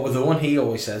 But with Owen, he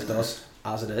always says to us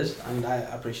as it is, and I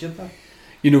appreciate that.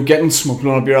 Getting smoke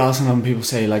blown up your ass and having people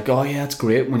say like, oh yeah, it's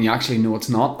great, when you actually know it's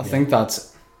not. I think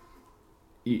that's,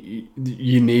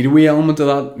 you need a wee element of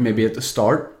that maybe at the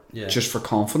start, just for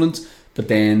confidence, but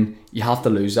then you have to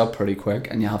lose that pretty quick,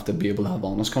 and you have to be able to have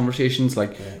honest conversations.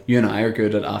 Like, you and I are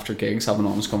good at after gigs having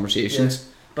honest conversations.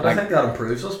 But I think that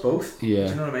improves us both. Yeah. Do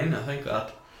you know what I mean? I think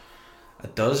that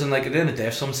it does. And like, at the end of the day,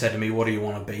 if someone said to me, what do you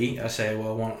want to be? I say,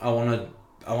 well, I want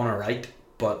to write,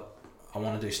 but I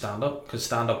want to do stand-up, because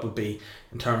stand-up would be,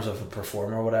 in terms of a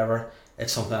performer or whatever,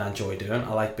 it's something I enjoy doing.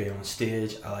 I like being on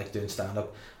stage. I like doing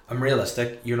stand-up. I'm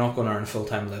realistic. You're not going to earn a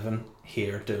full-time living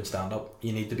here doing stand-up.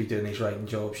 You need to be doing these writing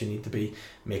jobs. You need to be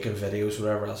making videos,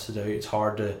 whatever else to do. It's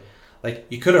hard to, like,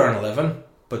 you could earn a living,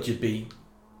 but you'd be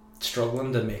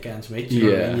struggling to make ends meet. You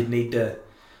know what I mean? You'd need to...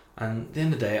 And at the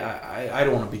end of the day, I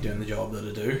don't want to be doing the job that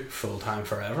I do full-time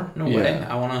forever. No way.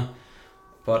 I want to...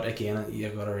 But again,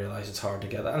 you've got to realise it's hard to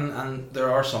get that. And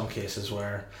there are some cases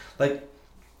where, like,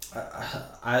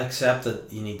 I accept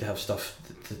that you need to have stuff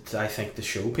that I think to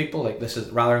show people. Like, this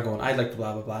is, rather than going, I'd like to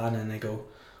blah, blah, blah, and then they go,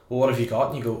 well, what have you got?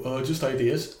 And you go, oh, just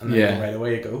ideas. And then right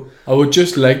away you go, I would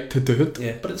just like to do it.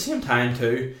 Yeah, but at the same time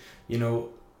too,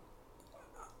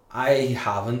 I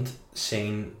haven't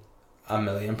seen a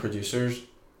million producers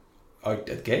out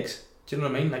at gigs. Do you know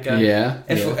what I mean? Like,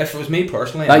 if it was me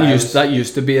personally, that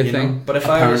used to be a thing. But if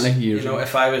I was,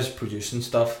 if I was producing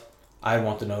stuff, I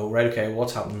want to know, right? Okay,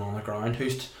 what's happening on the ground?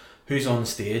 Who's on the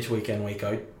stage week in, week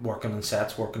out, working on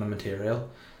sets, working on material,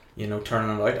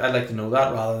 turning it out. I'd like to know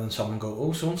that, rather than someone go,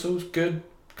 oh, so and so's good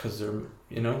because they're,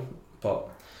 But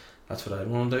that's what I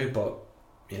want to do. But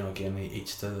again,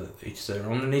 each to their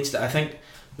own. I think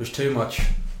there's too much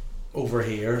over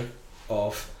here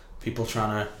of people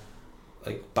trying to,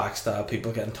 like, backstab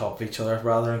people, getting top of each other,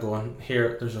 rather than going,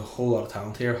 here, there's a whole lot of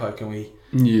talent here, how can we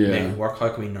make it work, how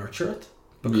can we nurture it?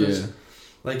 Because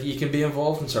like, you can be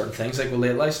involved in certain things. Like with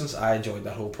Late License, I enjoyed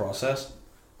that whole process,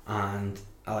 and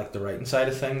I like the writing side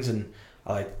of things, and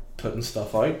I like putting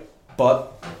stuff out.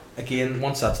 But again,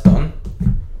 once that's done,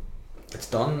 it's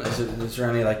done? Is there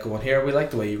any like going here? We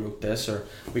like the way you wrote this, or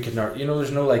we could not.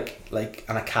 There's no like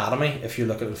an academy. If you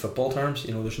look at it in football terms,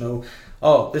 there's no.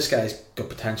 Oh, this guy's got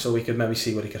potential. We could maybe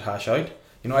see what he could hash out.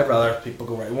 I'd rather people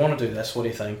go, right, I want to do this. What do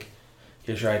you think?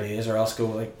 Here's your ideas, or else go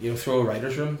like throw a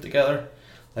writers' room together.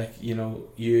 Like you,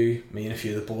 me, and a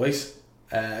few of the boys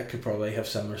could probably have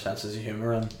similar senses of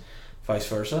humour and vice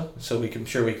versa. So we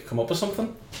could come up with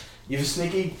something. You have a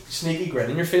sneaky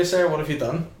grin in your face there. What have you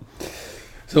done?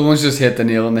 Someone's just hit the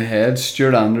nail on the head.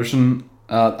 Stuart Anderson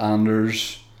at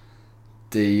Anders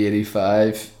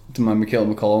D85 to my Michael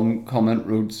McCollum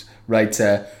comment writes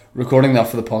recording that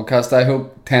for the podcast, I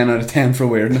hope. 10 out of 10 for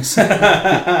weirdness.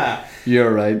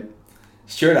 You're right.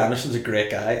 Stuart Anderson's a great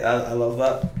guy. I love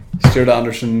that. Stuart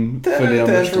Anderson 10 out of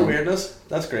 10 for weirdness.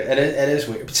 That's great. It is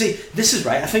weird. But see, this is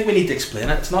right. I think we need to explain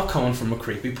it. It's not coming from a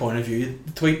creepy point of view.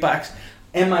 The tweetbacks.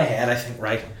 In my head, I think,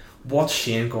 right, what's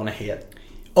Shane going to hate?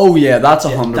 Oh yeah, that's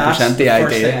 100% that's the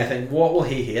first idea. thing I think. What will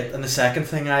he hate? And the second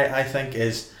thing I think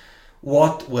is,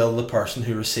 what will the person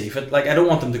who receive it? Like, I don't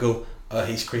want them to go, oh,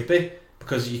 he's creepy,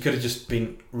 because you could have just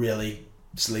been really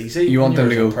sleazy. You want them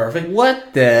to go, perfect.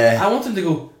 What the? I want them to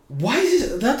go, why is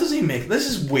this? That doesn't even make. This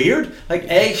is weird. Like,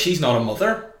 she's not a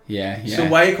mother. Yeah. So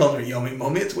why are you calling her yummy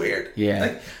mummy? It's weird. Yeah.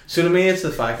 Like, so to me, it's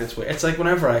the fact that it's weird. It's like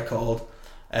whenever I called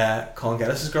Colin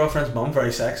Geddes' girlfriend's mum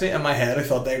very sexy. In my head, I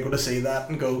thought they were going to see that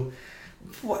and go,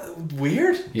 what,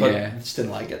 weird? But I just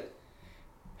didn't like it.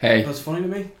 Hey. That's funny to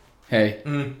me. Hey.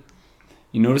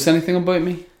 You notice anything about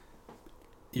me?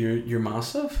 You're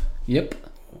massive? Yep.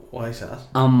 Why is that?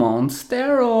 I'm on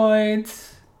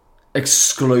steroids.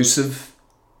 Exclusive.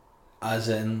 As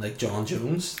in, like, John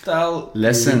Jones style?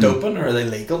 Listen. Are you doping, or are they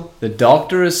legal? The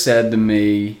doctor has said to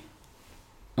me,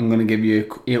 I'm going to give you an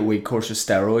 8-week course of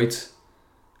steroids.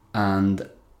 And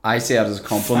I say that as a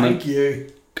compliment. Thank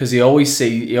you. Because he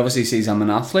obviously sees I'm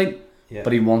an athlete, yeah.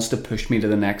 But he wants to push me to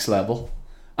the next level.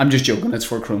 I'm just joking, it's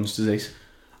for Crohn's disease.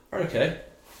 Okay.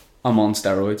 I'm on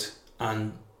steroids.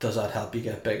 And does that help you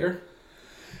get bigger?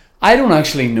 I don't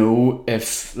actually know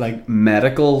if, like,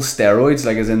 medical steroids,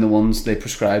 like as in the ones they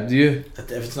prescribe to you,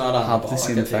 If it's not have the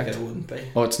same effect. it wouldn't be.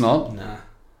 Oh, it's not? Nah.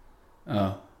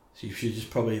 Oh. So you should just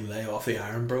probably lay off the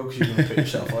iron, bro, because you're going to put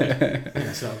yourself out.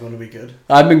 It's not going to be good.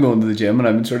 I've been going to the gym and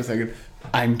I've been sort of thinking,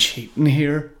 I'm cheating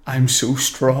here. I'm so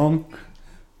strong.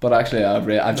 But actually,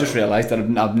 I've just realised that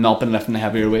I've not been lifting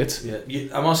heavier weights. Yeah,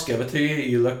 I must give it to you.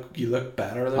 You look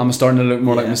better. Though. I'm starting to look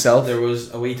more like myself. There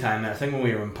was a wee time, I think, when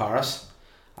we were in Paris.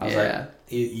 I was like,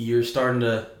 you're starting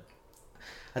to.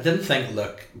 I didn't think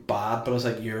look bad, but I was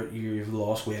like, you've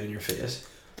lost weight in your face.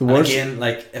 The worst. And again,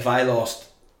 like if I lost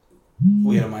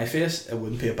weight on my face, it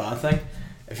wouldn't be a bad thing.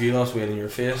 If you lost weight in your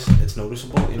face, it's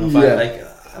noticeable.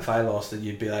 If I lost it,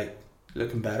 you'd be like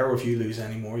looking better. Or if you lose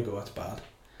any more, you go, that's bad.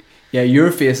 Yeah,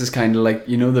 your face is kind of like,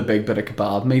 the big bit of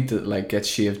kebab meat that like gets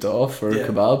shaved off for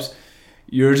kebabs.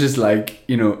 Yours is like,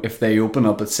 if they open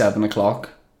up at 7 o'clock,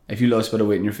 if you lost a bit of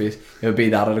weight in your face, it would be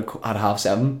that at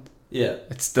 7:30. Yeah,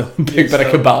 it's still a big bit of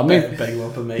kebab meat. Big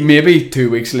lump of meat. Maybe 2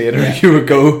 weeks later, you would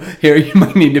go, here, you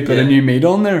might need to put a new meat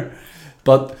on there.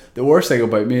 But the worst thing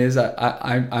about me is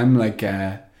I'm like,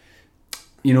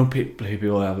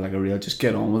 people have like a real just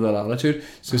get on with it attitude.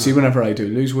 So see, whenever I do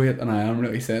lose weight and I am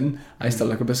really thin, I still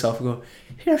look at myself and go,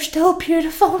 you're still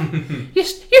beautiful. you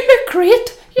look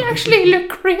great. You actually look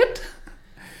great.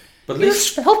 But at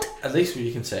least what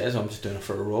you can say is I'm just doing it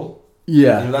for a role.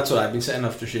 Yeah. That's what I've been saying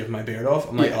after shaving my beard off.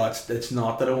 I'm like, it's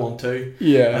not that I want to.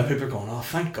 Yeah. And people are going, oh,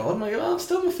 thank God. I'm like, oh, it's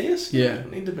still my face. Yeah. I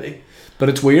need to be. But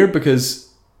it's weird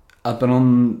because I've been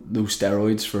on those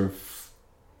steroids for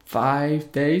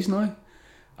 5 days now.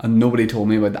 And nobody told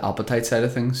me about the appetite side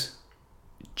of things.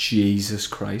 Jesus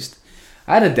Christ.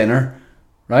 I had a dinner,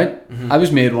 right? Mm-hmm. I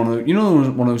was made one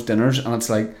of those dinners, and it's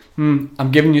like,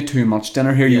 I'm giving you too much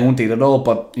dinner here. You won't eat it all,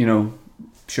 but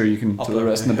sure you can throw the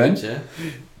rest in the bin. Yeah.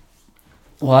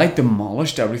 Well, I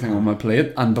demolished everything on my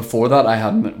plate, and before that,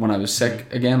 when I was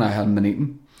sick again, I hadn't been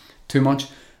eating too much,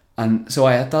 and so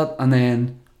I ate that, and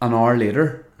then an hour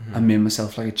later, I made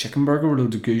myself like a chicken burger with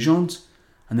loads of goujons.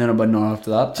 And then about an hour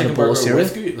after that, chicken a bowl of cereal.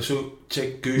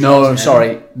 Goujons.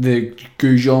 Sorry, the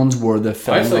goujons were the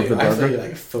filling of the burger. I thought you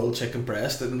like a full chicken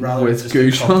breast, and rather with just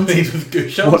goujons. With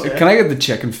goujons. Can I get the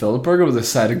chicken filled burger with a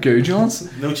side of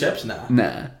goujons? No chips,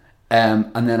 nah.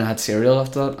 And then I had cereal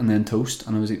after that, and then toast,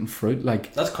 and I was eating fruit.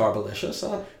 Like that's carbolicious.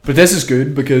 But this is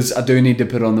good because I do need to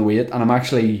put on the weight, and I'm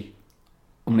actually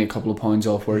only a couple of pounds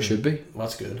off where it should be. Well,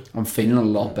 that's good. I'm feeling a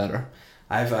lot better.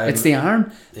 It's the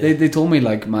iron. Yeah. They told me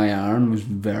like my iron was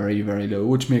very, very low,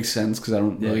 which makes sense because I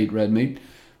don't really eat red meat.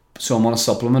 So I'm on a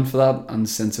supplement for that, and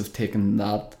since I've taken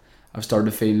that, I've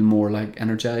started to feel more like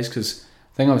energized. Because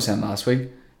I think I was saying last week,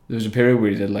 there was a period where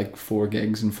he did like 4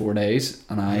 gigs in 4 days,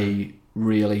 and I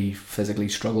really physically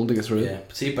struggled to get through Yeah, it.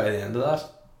 but see, by the end of that,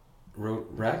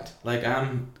 wrecked. Like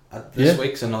this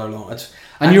week's another long.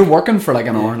 You're working for like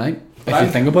an hour a night if you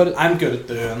think about it. I'm good at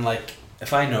doing like,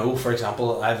 if I know, for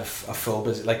example, I have a full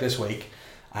busy, like this week,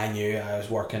 I knew I was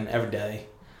working every day,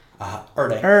 and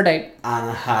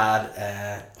I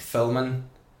had filming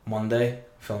Monday,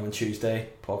 filming Tuesday,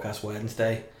 podcast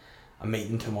Wednesday, a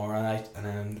meeting tomorrow night, and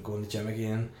then going to the gym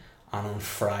again, and on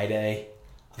Friday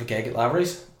I have a gig at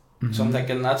Lavery's. So I'm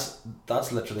thinking that's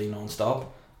literally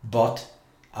non-stop, but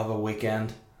I have a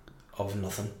weekend of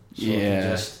nothing. So I can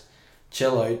just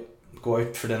chill out, go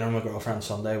out for dinner with my girlfriend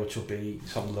Sunday, which will be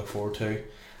something to look forward to.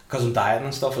 Because I'm dieting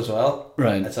and stuff as well.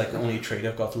 Right. It's like the only treat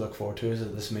I've got to look forward to is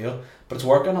this meal. But it's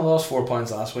working. I lost 4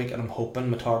 pounds last week, and I'm hoping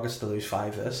my target's to lose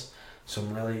 5 this. So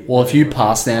I'm really... Well, if you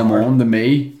pass them hard. on to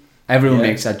me, everyone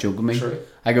makes that joke of me. True.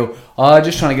 I go,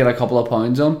 just trying to get a couple of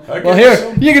pounds on. I'll Well, give here, you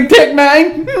some. you can take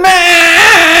mine.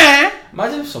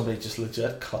 Imagine if somebody just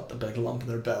legit cut the big lump in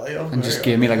their belly off. And just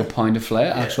gave me like a pound of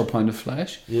flesh, actual pound of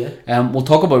flesh. Yeah. We'll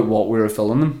talk about what we were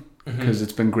filming them, because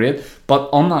it's been great. But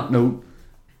on that note,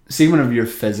 see, whenever you're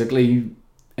physically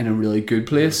in a really good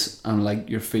place and like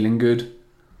you're feeling good,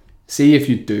 see if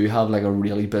you do have like a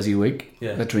really busy week,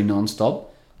 literally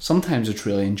non-stop, sometimes it's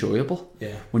really enjoyable.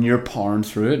 Yeah. When you're powering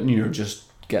through it and you're just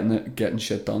getting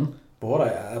shit done.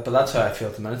 But that's how I feel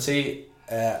at the minute. See,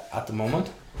 at the moment,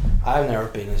 I've never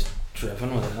been as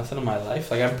driven with anything in my life.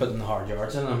 Like, I'm putting the hard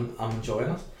yards in, and I'm enjoying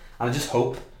it, and I just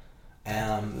hope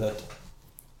that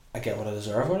I get what I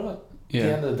deserve out of it. Yeah. At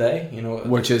the end of the day, you know,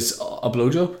 Which is a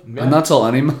blowjob. Yeah. And that's all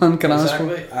any man can ask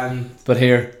exactly. for. And But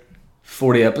here,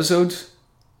 40 episodes,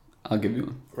 I'll give you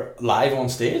one. live on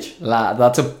stage.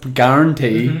 That's a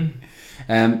guarantee.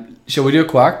 Shall we do a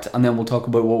quacked and then we'll talk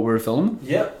about what we're filming?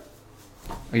 Yep.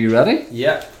 Are you ready?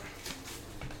 Yep.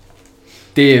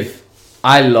 Dave,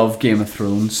 I love Game of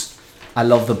Thrones. I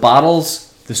love the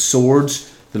battles, the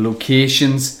swords, the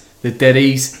locations, the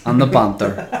ditties, and the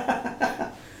banter.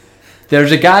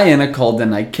 There's a guy in it called the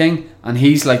Night King, and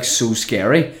he's like so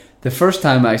scary. The first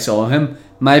time I saw him,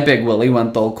 my big willy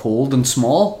went all cold and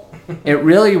small. It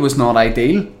really was not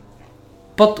ideal.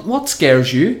 But what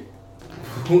scares you?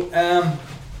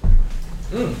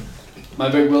 My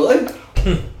big willy?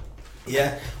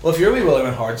 Yeah. Well, if you're wee Willie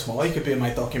went hard small, you could be in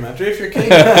my documentary if you're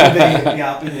keen. I'd be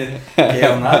happy to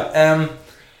get on that.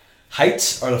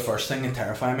 Heights are the first thing that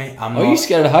terrify me. Are you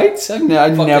scared of heights? I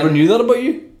never knew that about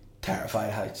you. Terrified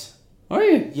of heights. Are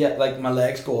you? Yeah, like my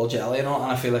legs go all jelly and all,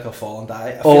 and I feel like I'll fall and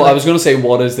die. I was going to say,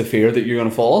 what is the fear that you're going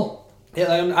to fall? Yeah,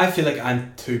 like, I feel like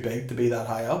I'm too big to be that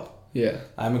high up. Yeah.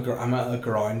 I'm a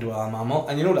ground dwelling mammal.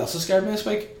 And you know what else has scared me this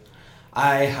week?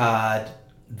 I had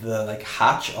the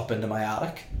hatch up into my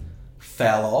attic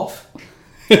fell off.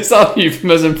 Is that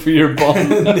euphemism for your bum?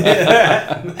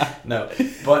 No,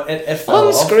 but it fell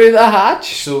off. Unscrew the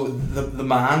hatch. So the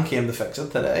man came to fix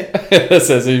it today. This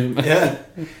is euphemism. Yeah,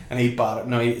 and he bought it.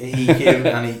 No, he came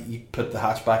and he put the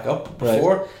hatch back up.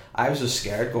 Before, right. I was just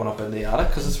scared going up in the attic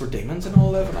because it's where demons and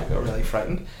all live, and I got really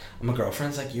frightened. And my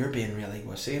girlfriend's like, "You're being really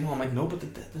wussy," and I'm like, "No, but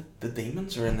the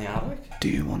demons are in the attic." Do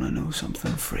you want to know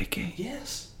something freaky?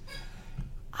 Yes.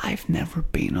 I've never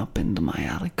been up into my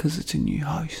attic because it's a new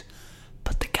house,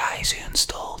 but the guys who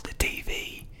installed the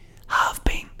TV have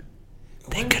been.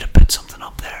 They could have put something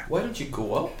up there. Why don't you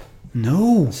go up?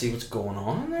 No. See what's going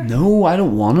on in there? No, I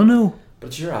don't want to know. But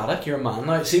it's your attic, you're a man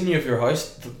now. See, when you have your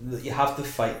house, you have to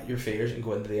fight your fears and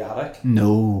go into the attic.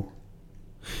 No.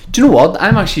 Do you know what?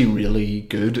 I'm actually really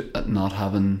good at not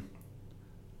having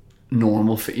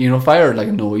normal if I heard like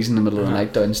a noise in the middle of the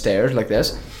night downstairs like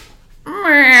this,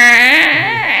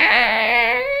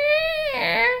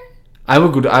 I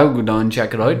would go down and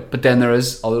check it out. But then there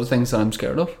is other things that I'm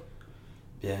scared of.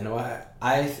 Yeah, no,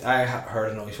 I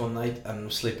heard a noise one night and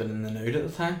was sleeping in the nude at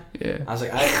the time. Yeah. I was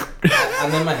like,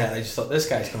 and in my head I just thought, this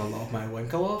guy's gonna lock my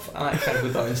winkle off, and I can't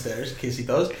go downstairs in case he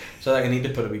does. So I need to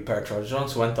put a wee pair of trousers on.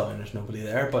 So I went down. There's nobody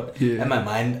there. But in my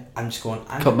mind, I'm just going,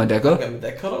 cut my dick off. Get my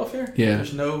dick cut off here. Yeah.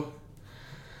 There's no.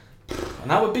 And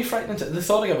that would be frightening. The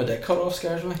thought of getting my dick cut off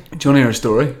scares me. Do you want to hear a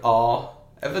story? Oh,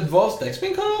 if it involves dicks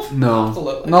being cut off, no,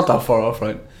 absolutely. Not that far off,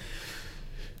 right?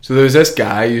 So there was this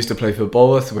guy I used to play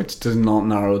football with, which does not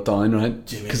narrow it down, right?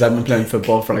 Because I've been playing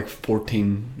football for like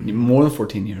more than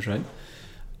 14 years, right?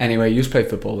 Anyway, I used to play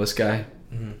football with this guy.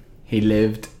 Mm-hmm. He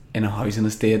lived in a housing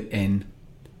estate in...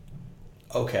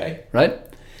 Okay. Right?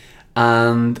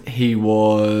 And he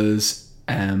was...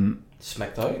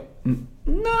 Smacked out?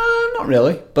 No, not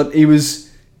really. But he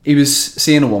was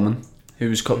seeing a woman who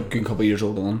was a good couple of years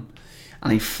older than him.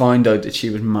 And he found out that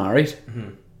she was married.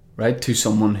 Mm-hmm. Right, to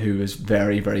someone who was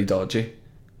very, very dodgy.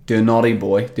 do a naughty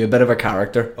boy, do a bit of a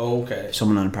character. Oh, okay.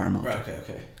 Someone in Paramount. Right,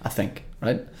 okay. I think,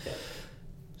 right? Yeah.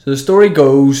 So the story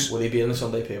goes... Will he be in the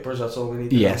Sunday papers? That's all we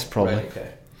need to Yes, know? probably. Right,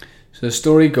 okay. So the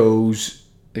story goes,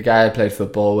 the guy I played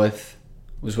football with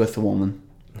was with the woman.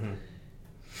 Mm-hmm.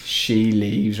 She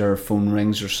leaves, or her phone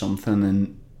rings or something,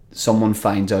 and someone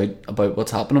finds out about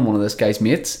what's happening. One of this guy's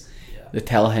mates. Yeah. They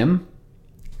tell him,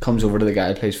 comes over to the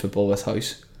guy I plays football with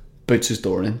house, boots his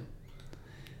door in.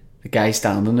 The guy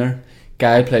standing there,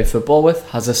 guy I play football with,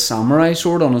 has a samurai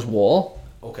sword on his wall.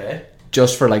 Okay.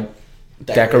 Just for like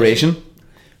decoration.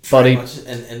 But Very he, much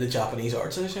in the Japanese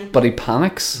arts, I assume. but he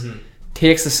panics,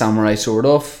 takes the samurai sword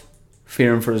off,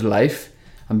 fearing for his life,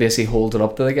 and basically holds it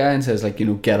up to the guy and says, like, you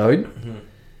know, get out.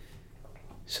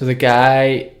 So the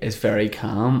guy is very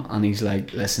calm, and he's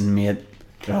like, listen, mate,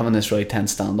 they're having this really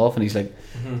tense standoff, and he's like,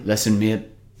 listen, mate,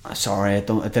 sorry, I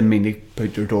didn't mean to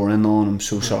put your door in on, I'm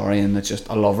so sorry, and it's just,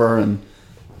 I love her, and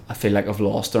I feel like I've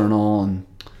lost her and all, and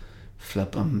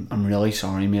flip, I'm really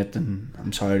sorry, mate, and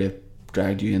I'm sorry to have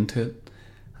dragged you into it.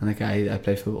 And the guy I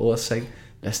play football with was like,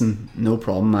 listen, no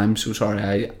problem, I'm so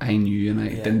sorry, I knew and I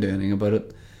didn't do anything about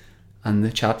it. And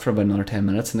they chat for about another 10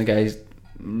 minutes, and the guy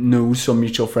knows some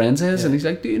mutual friends of his, and he's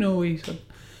like, do you know, he said.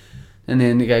 And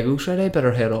then the guy goes, right, I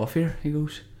better head off here. He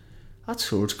goes, that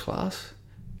sword's class,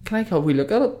 can I have a wee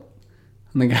look at it?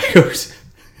 And the guy goes,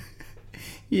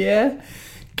 yeah.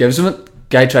 Gives him it.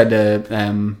 Guy tried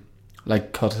to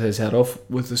like cut his head off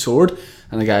with the sword,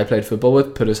 and the guy I played football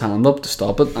with put his hand up to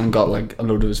stop it and got like a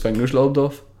load of his fingers lobbed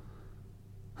off,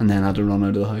 and then had to run out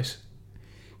of the house.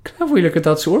 Can I have a wee look at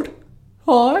that sword?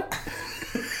 Alright.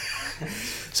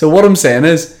 So what I'm saying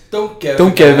is, don't give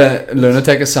a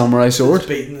lunatic a samurai sword.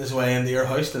 Beating his way into your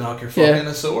house to knock your fucking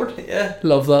a sword. Yeah.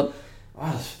 Love that.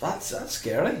 Oh, that's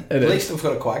scary. At least I've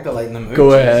got a quack to lighten the mood.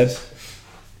 Go ahead.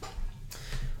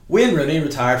 Wayne Rooney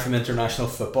retired from international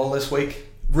football this week.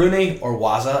 Rooney, or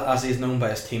Wazza as he's known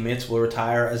by his teammates, will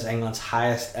retire as England's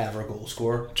highest ever goal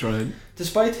scorer. That's right.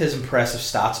 Despite his impressive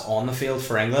stats on the field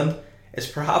for England,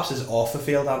 it's perhaps his off the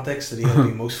field antics that he'll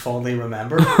be most fondly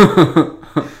remembered.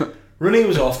 Rooney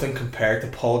was often compared to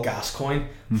Paul Gascoigne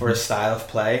for his style of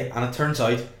play, and it turns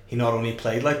out he not only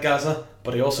played like Gazza,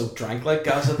 but he also drank like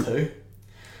Gazza too.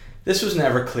 This was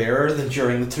never clearer than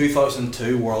during the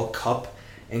 2002 World Cup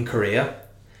in Korea.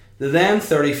 The then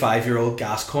 35-year-old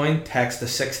Gascoigne texted the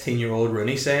 16-year-old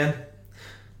Rooney saying,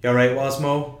 "You alright,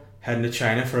 Wasmo? Heading to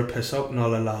China for a piss-up and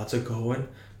all the lads are going.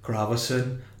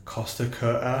 Gravison, Costa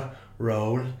Curta,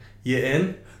 Roll. You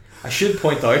in?" I should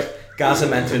point out, Gaza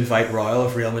meant to invite Royal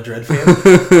of Real Madrid fame,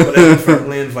 but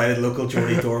inadvertently invited local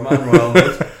Geordie doorman Royal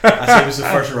Moat, as he was the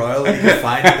first Royal that he could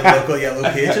find in the local yellow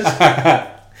pages.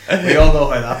 We all know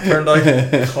how that turned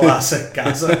out. Classic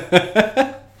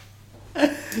Gaza.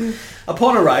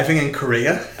 Upon arriving in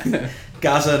Korea,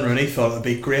 Gaza and Rooney thought it would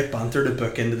be great banter to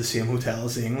book into the same hotel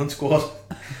as the England squad.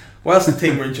 Whilst the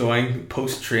team were enjoying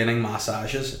post-training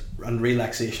massages and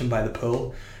relaxation by the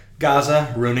pool,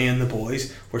 Gaza, Rooney and the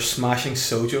boys were smashing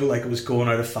sojo like it was going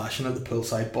out of fashion at the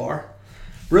poolside bar.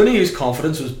 Rooney, whose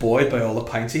confidence was buoyed by all the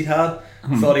pints he'd had,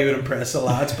 thought he would impress the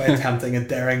lads by attempting a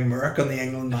daring murk on the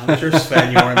England manager,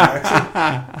 Sven-Göran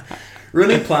Eriksson.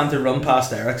 Rooney planned to run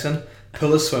past Eriksson,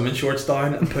 pull his swimming shorts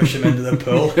down and push him into the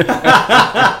pool.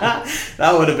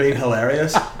 That would have been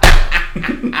hilarious.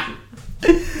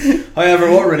 However,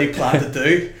 what Rooney planned to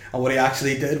do and what he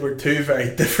actually did were two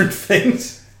very different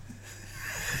things.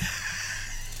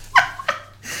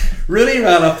 Rooney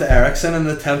ran up to Eriksson and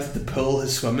attempted to pull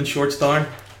his swimming shorts down.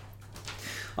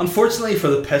 Unfortunately for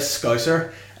the pissed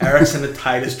Scouser, Eriksson had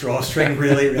tied his drawstring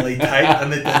really, really tight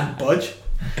and they didn't budge.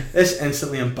 This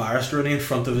instantly embarrassed Rooney in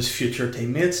front of his future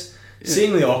teammates.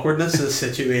 Seeing the awkwardness of the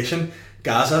situation,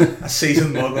 Gaza, a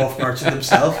seasoned mug-off merchant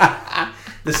himself,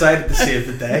 decided to save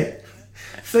the day.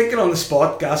 Thinking on the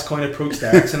spot, Gascoigne approached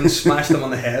Eriksson and smashed him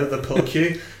on the head with a pull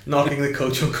cue, knocking the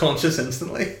coach unconscious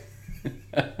instantly.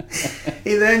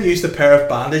 He then used a pair of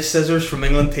bandage scissors from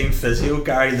England team physio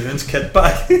Gary Levin's kit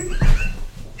bag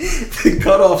to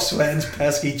cut off Sven's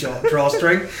pesky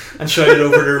drawstring and shouted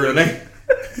over to Rooney,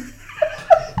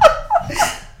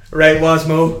 "Right,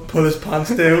 Wasmo, pull his pants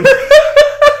down."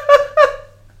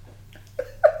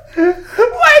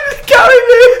 Why did Gary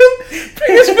Levin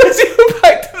bring his physio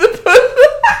back to the pool?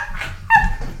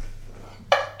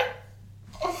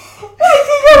 Why did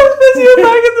he got his physio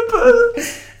back in the pool?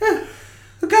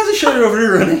 Gaza shouted over to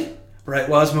Rooney, "Right,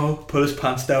 Wasmo, pull his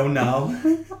pants down now."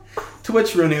 To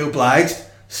which Rooney obliged,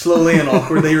 slowly and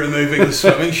awkwardly removing the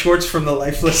swimming shorts from the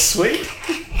lifeless sweet.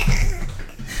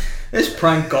 This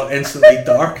prank got instantly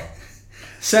dark.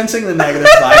 Sensing the negative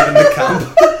vibe in the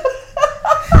camp,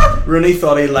 Rooney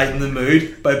thought he'd lighten the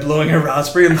mood by blowing a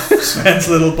raspberry in Sven's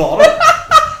little bottle.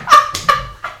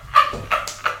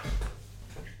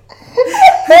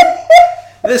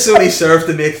 This only served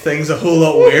to make things a whole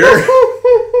lot weirder.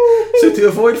 So to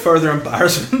avoid further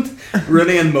embarrassment,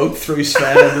 Rooney and Moat threw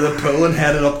Sven into the pool and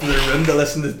headed up to the room to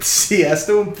listen to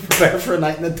Siesto and prepare for a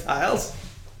night in the tiles.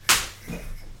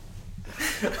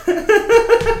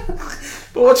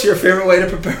 But what's your favourite way to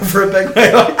prepare for a big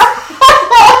night out?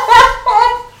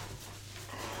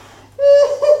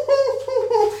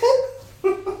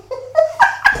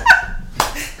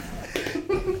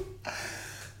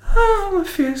 Oh, my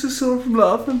face is sore from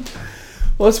laughing.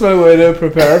 What's my way to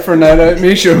prepare for a night out?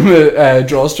 Make sure my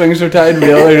drawstrings are tied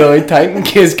really, really tight in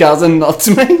case Gazan nuts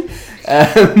me.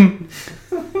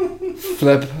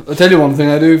 Flip. I'll tell you one thing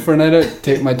I do for a night out.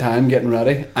 Take my time getting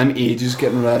ready. I'm ages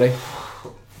getting ready.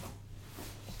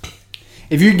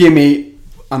 If you give me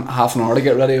half an hour to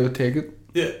get ready, I would take it.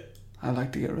 Yeah. I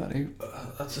like to get ready.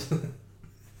 That's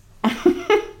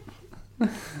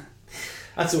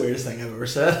the weirdest thing I've ever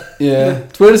said. Yeah.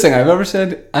 It's the weirdest thing I've ever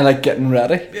said. I like getting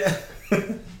ready. Yeah.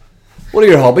 What are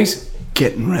your hobbies?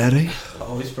 Getting ready.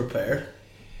 Always prepared.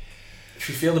 If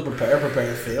you fail to prepare,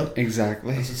 prepare to fail.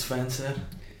 Exactly. That's what Sven said.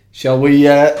 Shall we,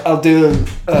 I'll do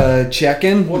a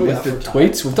check-in What do we with have the for time?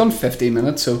 tweets. We've done 15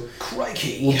 minutes, so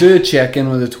Crikey. we'll do a check-in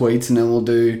with the tweets and then we'll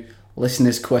do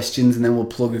listeners' questions and then we'll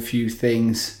plug a few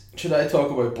things. Should I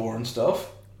talk about boring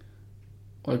stuff?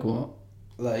 Like what?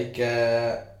 Like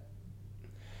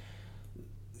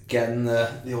getting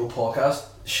the old podcast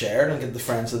shared and get the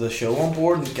friends of the show on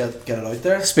board and get it out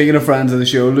there. Speaking of friends of the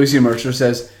show, Lucy Mercer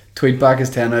says, tweet back is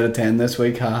 10 out of 10 this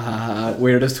week. Ha ha ha.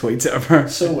 Weirdest tweets ever.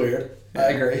 So weird. I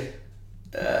agree.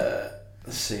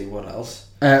 Let's see, what else?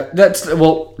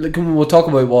 We'll talk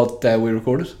about what we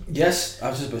recorded. Yes, I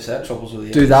was just about to say, Troubles with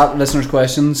the Do that, listeners'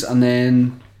 questions, and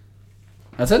then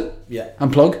that's it? Yeah.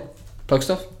 And plug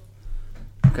stuff?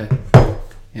 Okay.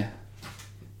 Yeah.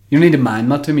 You don't need to mime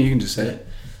that to me, you can just say it.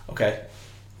 Okay.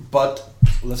 But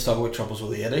let's talk about Troubles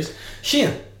with the 80s.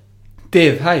 Shane.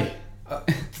 Dave, hi.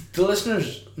 The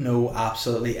listeners know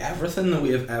absolutely everything that we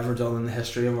have ever done in the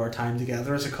history of our time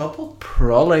together as a couple.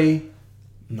 Probably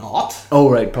Not. Oh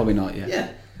right, probably not yet. Yeah.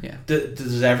 Yeah.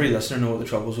 Does every listener know what the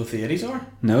Troubles with the 80s are?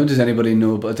 No, does anybody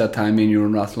know about that time me and you were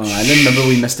in Rathlin Island? Remember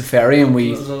we missed the ferry and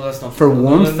we No, that's not for no,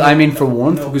 warmth, no, I mean for no,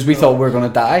 warmth, no, because we no. thought we were gonna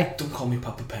die. Don't call me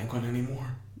Papa Penguin anymore.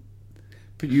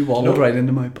 But you wallowed No. right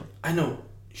into my butt. I know.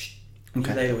 Shh. You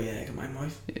Okay. laid a wee egg in my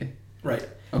mouth. Yeah. Right.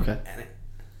 Okay.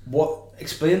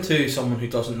 Explain to someone who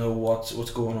doesn't know what's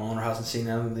going on or hasn't seen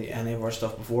any of our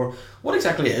stuff before, what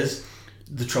exactly is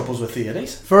the Troubles with the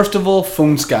 80s? First of all,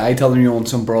 phone Sky, tell them you want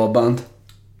some broadband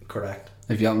Correct.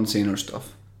 if you haven't seen our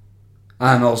stuff.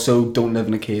 And also don't live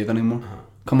in a cave anymore. Uh-huh.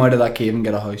 Come out of that cave and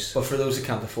get a house. But for those who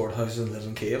can't afford houses and live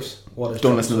in caves, what is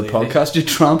Don't Troubles listen to with the podcast, you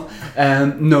tramp.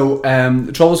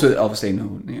 The Troubles with obviously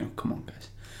no, come on guys.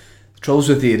 The Troubles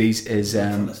with the 80s is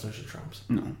For listeners are tramps.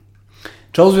 no.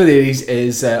 Troubles with the 80s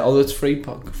is although it's free to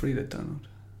download.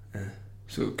 Yeah.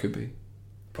 So it could be.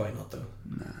 Probably not though.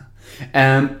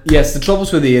 Yes, the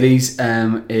Troubles with the 80s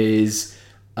is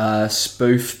a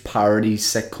spoof parody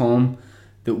sitcom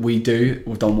that we do.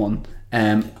 We've done one.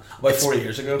 About 40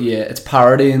 years ago. Yeah, it's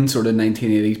parodying sort of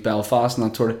 1980s Belfast and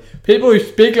that sort of people who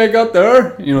speak like that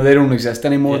there. They don't exist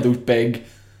anymore. Yeah. Those big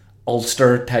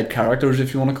Ulster type characters,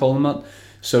 if you want to call them that.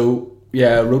 So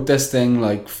yeah, I wrote this thing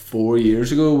like 4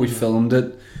 years ago. We filmed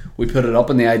it. We put it up,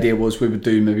 and the idea was we would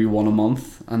do maybe one a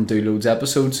month and do loads of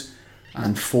episodes.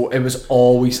 And it was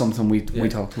always something we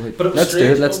talked about. But it was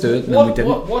let's strange. do it. And then we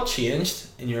didn't. What changed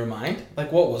in your mind?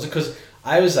 Like, what was it? Because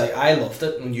I was like, I loved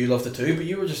it, and you loved it too, but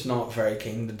you were just not very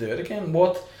keen to do it again.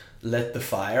 What lit the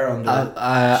fire under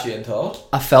Shane Todd?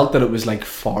 I felt that it was like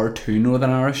far too Northern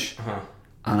Irish. Uh-huh.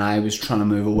 And I was trying to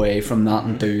move away from that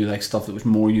and do like stuff that was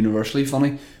more universally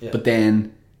funny. Yeah. But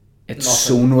then it's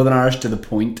Nothing. so Northern Irish to the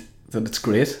point that it's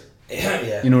great.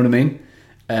 Yeah. You know what I mean?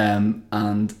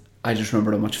 And I just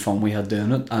remember how much fun we had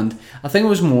doing it. And I think it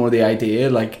was more the idea,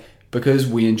 like, because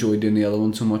we enjoyed doing the other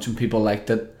one so much and people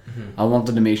liked it, I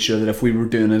wanted to make sure that if we were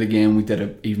doing it again, we did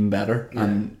it even better. Yeah.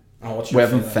 And What's we your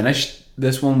haven't feeling? finished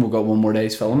this one. We've got one more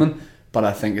day's filming, but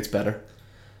I think it's better.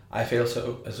 I feel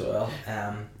so as well.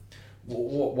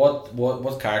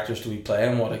 What characters do we play,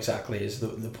 and what exactly is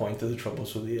the point of the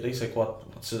Troubles with the 80s? Like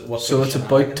what's So it's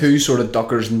about two sort of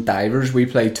duckers and divers. We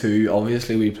play two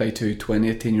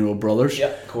 18-year-old brothers. Yeah,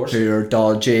 of course. Who are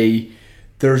dodgy.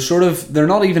 They're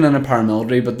not even in a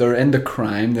paramilitary, but they're into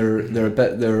crime.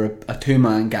 They're a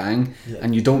two-man gang, Yeah.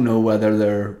 and you don't know whether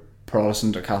they're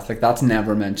Protestant or Catholic. That's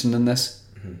never mentioned in this,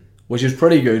 which is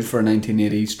pretty good for a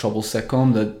 1980s trouble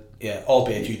sitcom. That Yeah,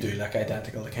 albeit you do look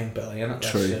identical to King Billy in it.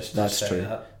 True, that's true.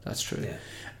 That's true.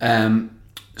 Yeah.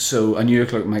 So, and you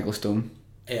look like Michael Stone.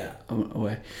 Yeah.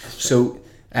 Away. So,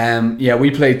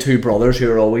 we played two brothers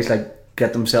who are always like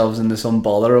get themselves into some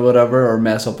bother or whatever, or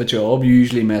mess up a job. You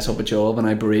usually mess up a job, and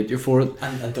I berate you for it.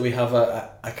 And do we have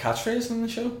a catchphrase in the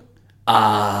show?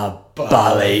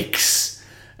 Bollocks.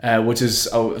 Which is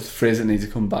a phrase that needs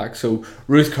to come back. So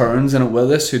Ruth Curran's in it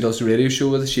with us, who does the radio show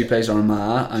with us. She plays our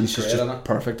ma, and she's just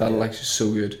perfect at it. Like, she's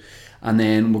so good. And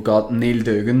then we've got Neil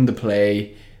Dugan to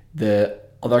play the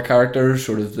other character,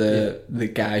 sort of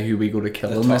the guy who we go to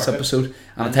kill in this episode.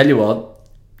 And I tell you what,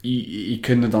 he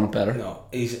couldn't have done it better. No,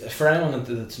 for anyone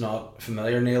that's not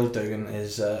familiar, Neil Dugan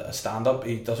is a stand-up.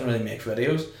 He doesn't really make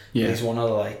videos. Yeah. He's one of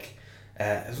the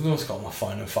I don't know what's called my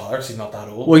founding fathers. He's not that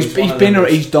old. Well,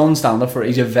 he's done stand-up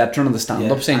he's a veteran of the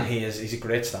stand-up scene. And he's a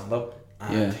great stand-up.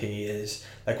 And he is,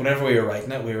 like, whenever we were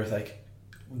writing it, we were like,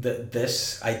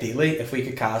 this, ideally, if we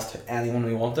could cast anyone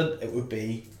we wanted, it would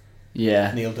be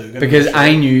Neil Dugan. Because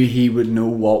I knew he would know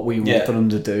what we wanted him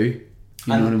to do.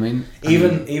 You know what I mean?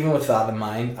 Even with that in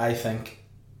mind, I think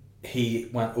he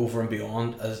went over and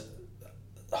beyond as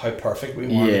how perfect we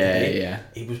wanted it to be. Yeah.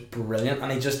 He was brilliant,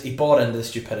 and he bought into the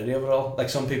stupidity of it all. Like,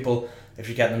 some people, if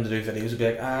you get them to do videos, would be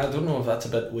like, I don't know if that's a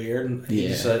bit weird. And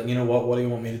he said, you know what do you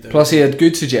want me to do? Plus, he had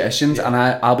good suggestions, and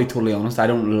I'll be totally honest, I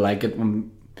don't like it when,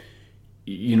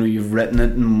 you know, you've written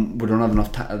it and we don't have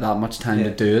that much time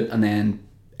to do it, and then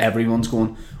everyone's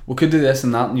going, we could do this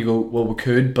and that, and you go, well, we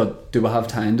could, but do we have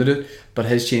time to do it? But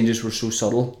his changes were so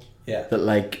subtle that,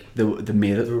 like, they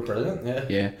made it. They were brilliant,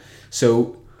 yeah.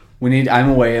 So I'm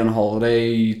away on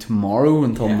holiday tomorrow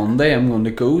until Monday. I'm going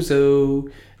to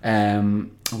Gozo,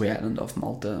 away island off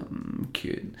Malta.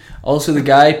 Cute. Also, the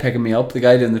guy picking me up, the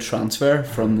guy doing the transfer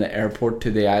from the airport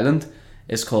to the island,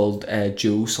 is called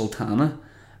Joe Sultana,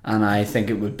 and I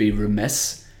think it would be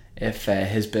remiss if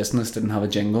his business didn't have a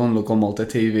jingle on local Malta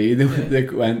TV. They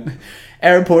went,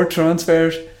 airport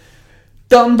transfers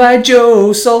done by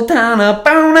Joe Sultana.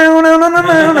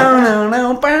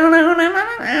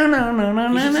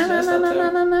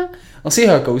 I'll see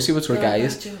how it goes, see what sort of guy he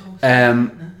is.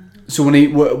 So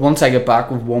once I get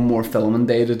back with one more filming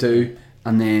day to do,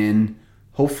 and then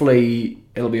hopefully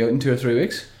it'll be out in 2 or 3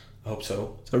 weeks. I hope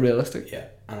so. Is that realistic? Yeah,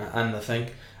 and I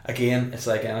think, again, it's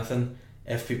like anything,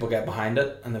 if people get behind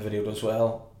it and the video does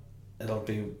well, it'll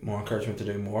be more encouragement to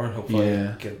do more, and hopefully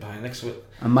get behind it.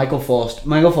 And Michael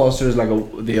Foster is like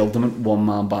the ultimate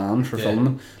one-man band for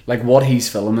filming. Like, what he's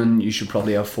filming, you should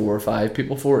probably have 4 or 5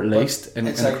 people for at least in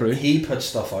a crew. He puts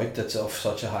stuff out that's of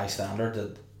such a high standard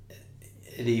that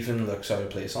it even looks out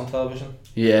of place on television.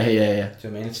 Yeah. Do you know what I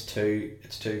mean? It's too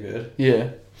good.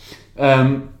 Yeah.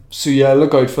 So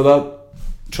look out for that.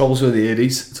 Troubles with the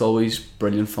 80s. It's always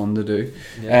brilliant fun to do.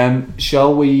 Yeah.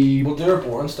 Shall we? We'll do our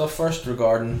boring stuff first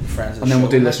regarding friends of the show. And then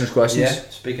we'll do listeners' questions. Yeah.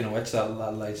 Speaking of which,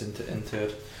 that leads into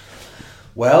it.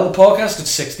 Well, the podcast got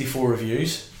 64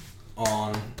 reviews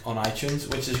on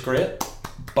iTunes, which is great.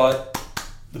 But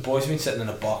the boys have been sitting in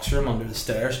a box room under the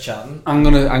stairs chatting. I'm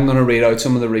gonna read out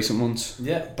some of the recent ones.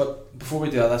 Yeah, but before we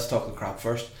do that, let's talk the crap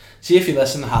first. See, if you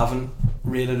listen, haven't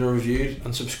rated or reviewed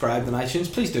and subscribed on iTunes,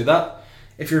 please do that.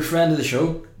 If you're a friend of the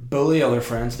show, bully other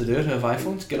friends to do it who have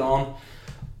iPhones. Get on,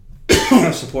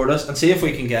 support us, and see if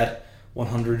we can get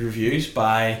 100 reviews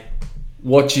by...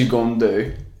 What you gonna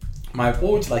do? What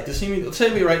would you like to see me... Let's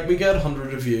say we get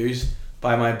 100 reviews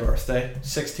by my birthday,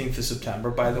 16th of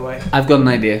September, by the way. I've got an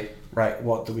idea. Right,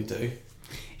 what do we do?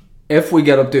 If we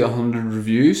get up to 100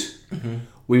 reviews,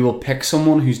 we will pick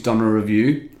someone who's done a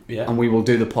review, and we will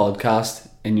do the podcast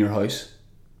in your house.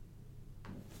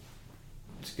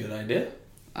 It's a good idea.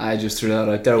 I just threw that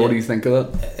out there. What do you think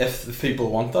of that? If the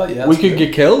people want that, we could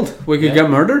get killed. We could get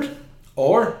murdered.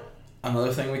 Or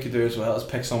another thing we could do as well is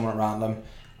pick someone at random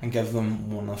and give them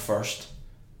one of the first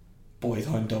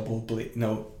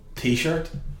Boytown t-shirt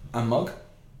and mug.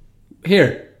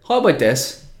 Here, how about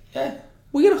this? Yeah.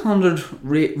 We get 100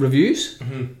 reviews.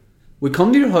 We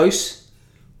come to your house.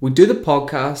 We do the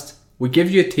podcast. We give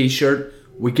you a t-shirt.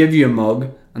 We give you a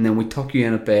mug, and then we tuck you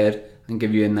in a bed and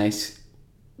give you a nice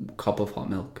cup of hot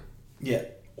milk. Yeah,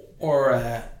 or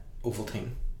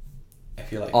Ovaltine,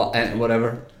 if you like.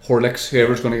 Whatever. Horlicks,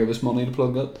 whoever's going to give us money to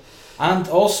plug that. And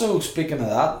also, speaking of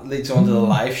that, leads on to the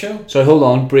live show. So hold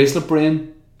on, Bracelet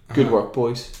Brain. Good work,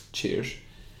 boys. Cheers.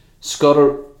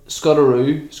 Scutteroo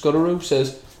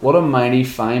says, what a mighty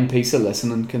fine piece of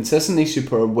listening. Consistently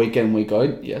superb week in, week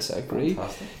out. Yes, I agree.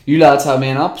 Fantastic. You lads have me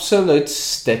in absolute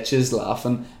stitches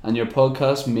laughing, and your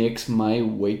podcast makes my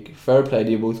week. Fair play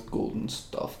to you both. Golden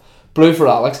stuff. Blue for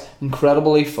Alex.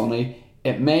 Incredibly funny.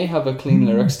 It may have a clean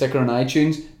lyric sticker on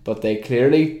iTunes. but they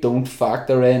clearly don't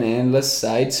factor in endless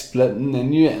side-splitting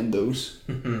innuendos.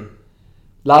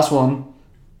 Last one,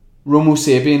 Romo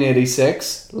Sapien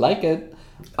 86. Like it.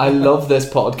 I love this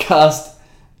podcast.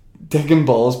 Dick and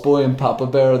Balls Boy and Papa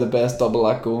Bear are the best double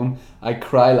act going. I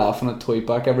cry laughing at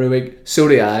Tweetback every week. So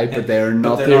do I, but they're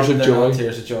not Tears of Joy. Not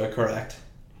Tears of Joy, correct.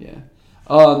 Yeah.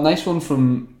 Nice one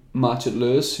from Matchet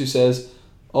Lewis, who says,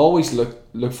 always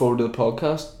look forward to the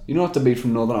podcast. You don't have to be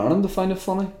from Northern Ireland to find it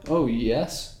funny. Oh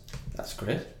yes. That's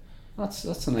great. That's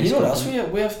a nice. You know what else we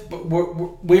have?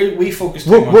 We focus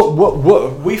too much.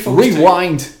 We focus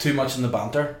Rewind. too much on the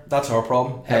banter. That's our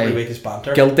problem. Hey, every week is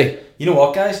banter. Guilty. You know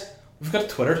what, guys? We've got a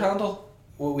Twitter handle.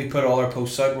 We put all our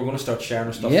posts out. We're going to start sharing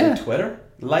our stuff on Twitter.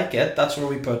 Like it. That's where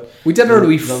we put. We did a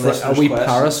wee questions.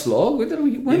 Paris vlog.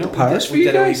 We went to Paris for you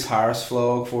guys. We did a wee Paris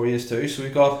vlog for you too. So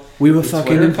we were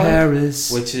fucking Twitter in account,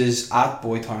 Paris, which is at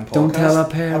Boytown Podcast. Don't tell our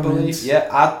parents. I believe. Yeah,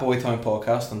 at Boytown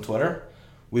Podcast on Twitter.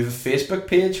 We have a Facebook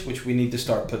page which we need to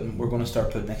start putting. We're going to start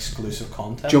putting exclusive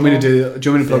content. Do you want me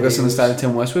to plug us in the style of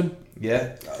Tim Westwood?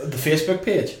 Yeah, the Facebook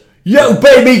page. Yo,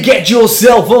 baby, get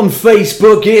yourself on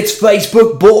Facebook. It's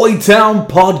Facebook Boytown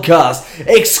Podcast.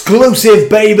 Exclusive,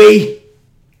 baby.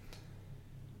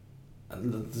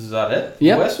 Is that it?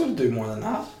 Yeah. Westwood will do more than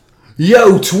that.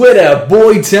 Yo, Twitter,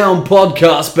 Boytown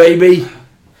Podcast, baby.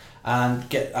 And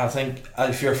I think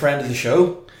if you're a friend of the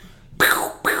show,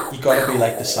 you got to be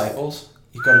like disciples.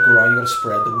 You got to go around. You got to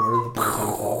spread the word of the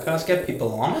Boytown Podcast. Get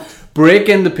people on it. Break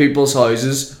into people's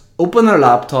houses. Open their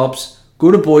laptops.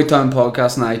 Go to Boytown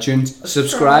Podcast on iTunes.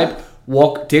 Subscribe.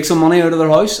 Take some money out of their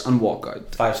house and walk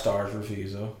out. 5 stars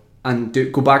reviews though. And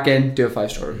go back in. Do a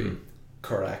 5-star review.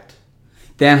 Correct.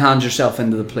 Then hand yourself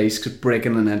into the police because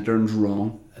breaking and entering's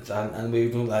wrong. And we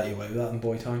won't let you away with that in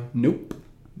Boytown. Nope.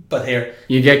 But here,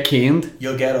 you get caned.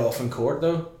 You'll get off in court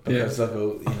though, because they'll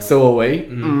go, throw away.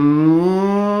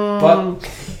 But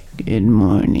good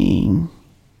morning.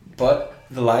 But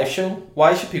the live show.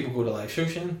 Why should people go to live show,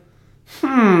 Shane?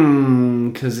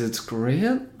 Because it's great.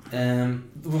 How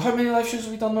many live shows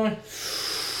have we done now?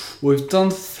 We've done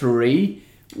 3.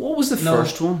 What was the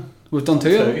first one? We've done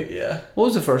 2. Yeah. What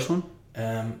was the first one?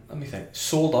 Let me think.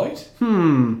 Sold Out.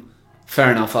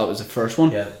 Fair enough, that was the first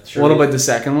one. Yeah. Sure. What about the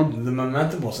second one? The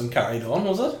momentum wasn't carried on,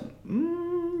 was it?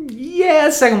 Yeah,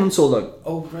 the second one sold out.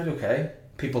 Oh, right, okay.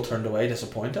 People turned away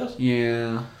disappointed.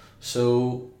 Yeah.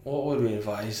 So, what would we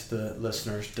advise the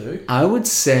listeners do? I would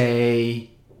say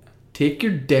take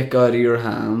your dick out of your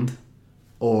hand,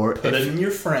 or put it in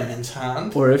your friend's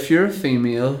hand. Or if you're a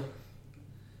female,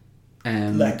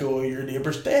 let go of your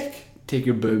neighbour's dick. Take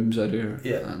your boobs out of your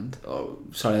hand. Oh,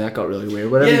 sorry, that got really weird.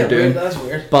 Whatever you're doing. Weird, that's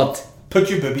weird. But put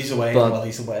your boobies away while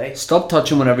he's away. Stop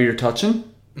touching whatever you're touching.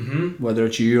 Whether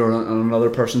it's you or another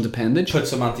person's appendage. Put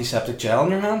some antiseptic gel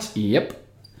in your hands. Yep.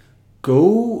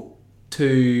 Go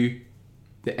to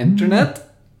the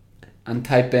internet and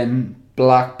type in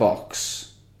Black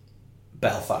Box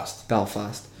Belfast.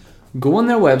 Go on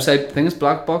their website. I think it's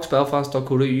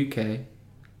blackboxbelfast.co.uk.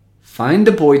 Find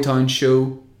the Boytown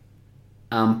show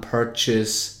and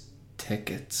purchase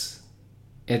tickets.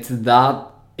 It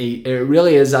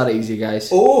really is that easy,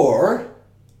 guys. Or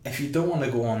if you don't want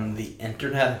to go on the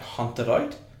internet and hunt it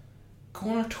out, go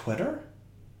on our Twitter,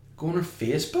 go on our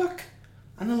Facebook,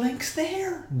 and the link's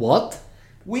there. What?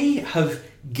 We have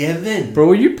given. Bro,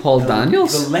 are you Paul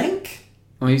Daniels? The link.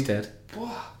 Oh, he's dead. What?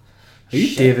 Are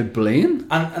you David Blaine?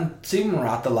 And see, when we're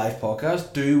at the live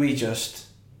podcast, do we just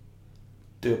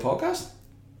do a podcast?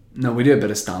 No, we do a bit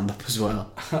of stand-up as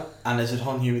well. And is it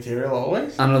on new material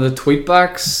always? And are the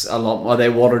tweetbacks a lot? Are they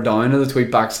watered down? Are the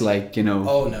tweetbacks like,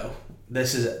 Oh no,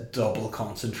 this is a double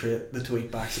concentrate. The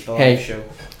tweetbacks at the live show.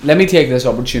 Let me take this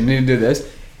opportunity to do this.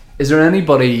 Is there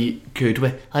anybody good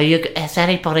with? Is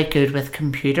anybody good with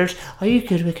computers? Are you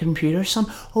good with computers, son?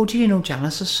 Oh, do you know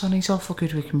Janice's son? He's awful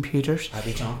good with computers.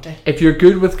 Abby Jonty. If you're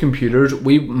good with computers,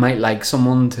 we might like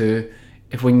someone to,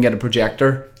 if we can get a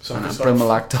projector and bring a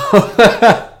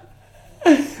laptop.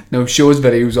 No, show us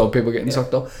videos of people getting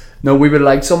sucked up. No, we would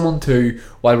like someone to,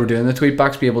 while we're doing the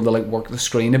tweetbacks, be able to like work the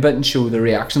screen a bit and show the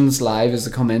reactions live as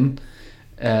they come in,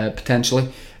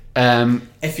 potentially.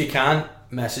 If you can,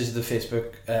 message the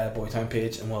Facebook Boytown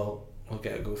page and we'll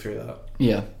go through that.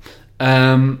 Yeah.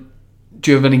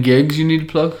 Do you have any gigs you need to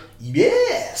plug?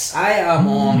 Yes, I am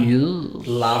on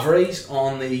Lavery's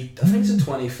on I think it's the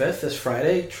 25th, this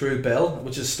Friday, True Bill,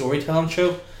 which is a storytelling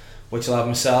show, which will have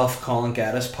myself, Colin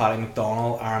Geddes, Paddy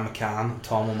McDonnell, Aaron McCann,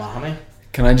 Tom O'Mahony.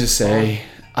 Can I just say,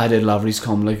 I did Lavery's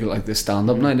comedy like the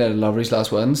stand-up night. I did Lavery's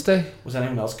last Wednesday. Was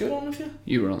anyone else good on with you?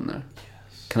 You were on there.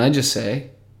 Yes. Can I just say,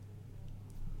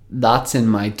 that's in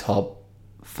my top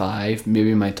 5,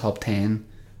 maybe my top 10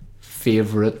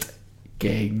 favourite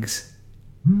gigs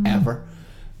ever.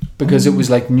 Because it was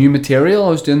like new material. I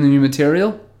was doing the new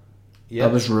material. Yeah. I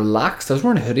was relaxed. I was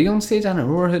wearing a hoodie on stage. I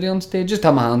never wore a hoodie on stage. Just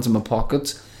had my hands in my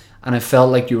pockets. And I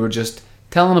felt like you were just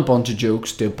telling a bunch of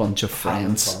jokes to a bunch of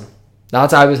friends. Having fun.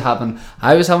 That's I was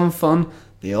having fun.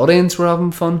 The audience were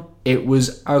having fun. It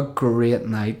was a great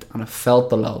night, and I felt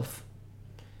the love.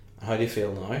 How do you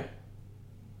feel now?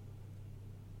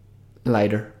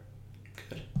 Lighter.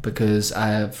 Good. Because I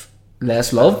have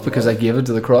less love because I gave it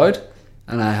to the crowd,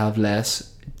 and I have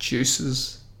less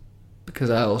juices because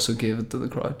I also gave it to the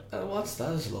crowd.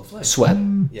 That is lovely. Sweat.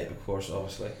 Yeah, of course,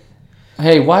 obviously.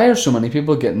 Hey, why are so many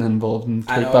people getting involved in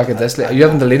I Tweet know, Back at this? I- You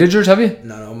haven't deleted yours, have you?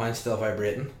 No, mine's still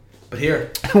vibrating. But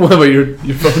here, What about your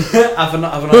phone? I've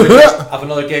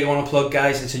another gig I want to plug,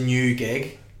 guys. It's a new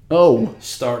gig. Oh,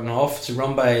 Starting off, it's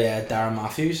run by Darren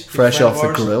Matthews. fresh friend off of the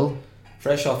ours. grill.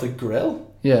 Fresh off the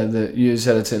grill? Yeah, you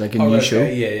said it's like a Oh, new right, show.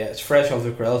 okay, yeah. It's fresh off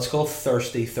the grill. It's called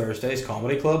Thirsty Thursdays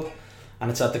Comedy Club,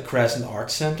 and it's at the Crescent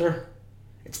Arts Centre.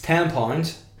 It's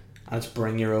 £10, and it's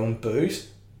bring your own booze.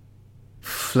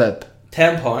 Flip.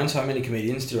 £10. How many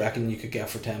comedians do you reckon you could get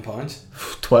for £10?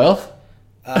 12?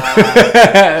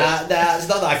 It's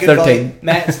not that good. 13.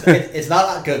 Mate, it's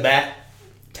not that good, mate.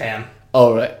 10.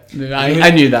 Oh, right.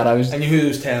 I knew that. I was. And you know who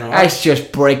those 10 are? I was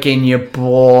just breaking your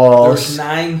balls.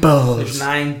 There's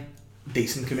 9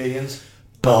 decent comedians.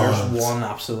 Balls. And there's one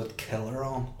absolute killer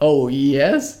on. Oh,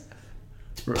 yes.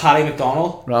 Paddy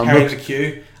McDonald, Ron Terry Brooks.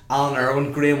 McHugh, Alan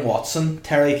Irwin, Graham Watson,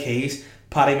 Terry Keys,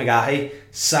 Paddy McGahey,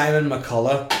 Simon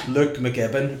McCullough, Luke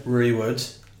McGibbon, Rory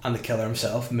Woods, and the killer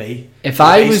himself, me. If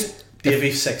I was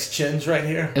Davey Six Chins right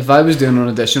here. If I was doing an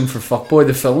audition for Fuckboy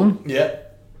the film, Yeah.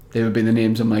 they would be the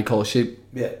names on my call sheet.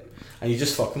 Yeah. And you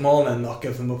just fuck them all and then not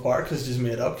give them a part because it's just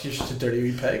made up 'cause you're just a dirty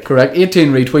wee pig. Correct.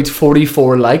 18 retweets,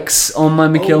 44 likes on my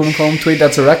Michael McCollum tweet.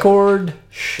 That's a record.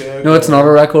 Sure. No, it's not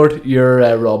a record.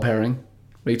 You're Rob Herring.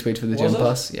 Retweet for the Was gym it?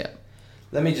 pass. Yeah.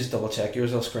 Let me just double check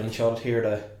yours. I'll screenshot it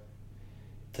here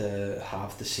to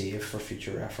have the save for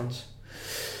future reference.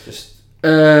 Just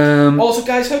also,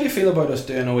 guys, how do you feel about us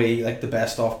doing a wee like the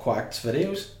best of Quacks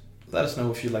videos? Let us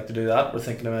know if you'd like to do that. We're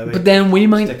thinking of maybe. But then we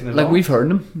might, sticking it like, on. we've heard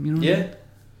them. You know? Yeah.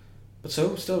 But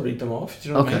still read them off. Do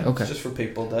you know what I mean? Okay. It's just for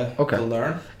people to Okay.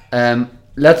 learn.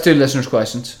 Let's do listeners'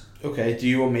 questions. Okay. Do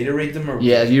you want me to read them or?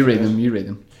 Yeah, you read them. You read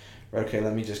them. Right, okay,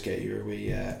 let me just get your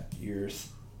wee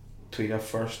tweet up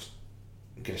first.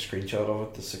 Get a screenshot of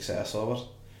it, the success of it.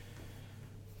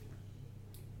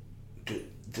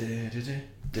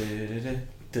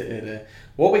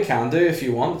 What we can do, if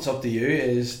you want, it's up to you,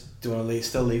 is do you want to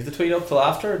still leave the tweet up till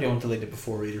after, or do you want to delete it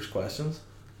before readers' questions?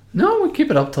 No, we'll keep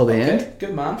it up till the end. Okay,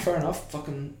 good man, fair enough.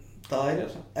 Fucking delete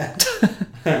it.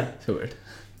 So weird.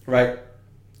 Right.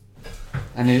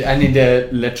 I need to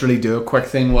literally do a quick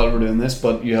thing while we're doing this,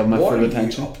 but you have my What full are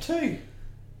attention. you up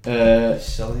to?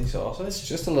 Silly It's sausage.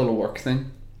 just a little work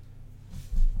thing.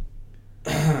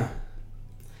 A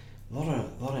lot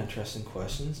of interesting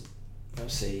questions.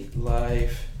 Let's see.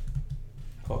 Live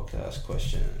podcast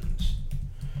questions.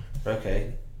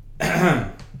 Okay.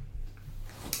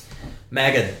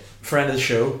 Megan, friend of the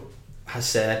show, has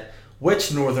said,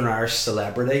 which Northern Irish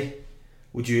celebrity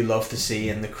would you love to see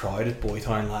in the crowd at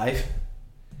Boytown Live?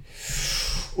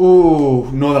 Oh,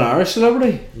 Northern Irish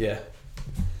celebrity? Yeah.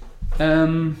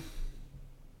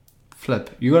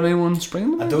 Flip. You got anyone springing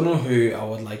to I mind? don't know who I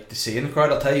would like to see in the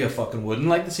crowd. I'll tell you who I fucking wouldn't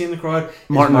like to see in the crowd. Is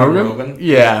Martin Rogan?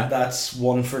 Yeah. That's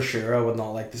one for sure I would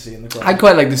not like to see in the crowd. I'd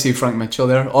quite like to see Frank Mitchell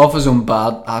there. Off his own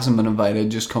bat, hasn't been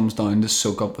invited, just comes down to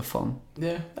soak up the fun.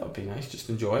 Yeah, that would be nice. Just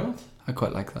enjoyment. I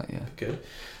quite like that, yeah. Good.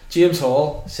 James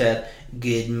Hall said,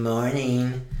 good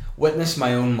morning. Witnessed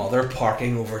my own mother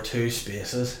parking over 2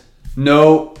 spaces.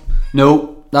 No,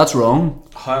 that's wrong.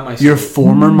 How am I Your supposed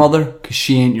former mother, because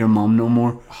she ain't your mum no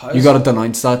more. How's- You gotta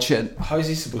denounce that shit. How is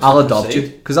he supposed I'll to adopt proceed? you,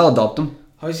 because I'll adopt him.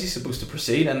 How is he supposed to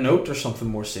proceed? A note or something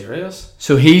more serious?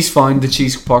 So he's found that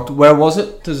she's parked. Where was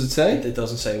it? Does it say? It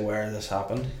doesn't say where this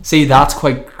happened. See, that's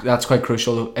quite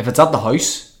crucial. If it's at the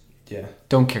house, Yeah.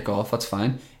 don't kick off. That's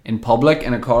fine. In public,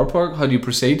 in a car park, how do you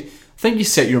proceed? I think you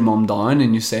sit your mum down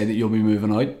and you say that you'll be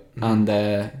moving out,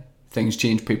 and things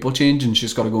change, people change, and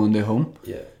she's got to go into a home.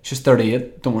 Yeah. She's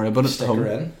 38. Don't worry about it. Stick Home. her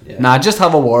in. Yeah. Nah, just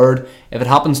have a word. If it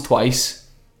happens twice,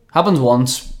 happens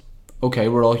once, okay,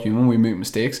 we're all human, we make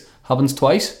mistakes. Happens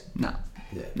twice, nah.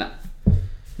 Yeah.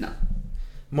 Nah.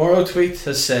 Morrow Tweet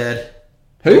has said...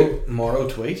 Who? Morrow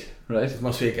Tweet. Right. It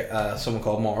must be someone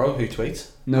called Morrow who tweets.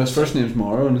 No, his first name's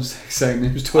Morrow and his second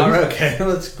name's Twin. Alright, okay,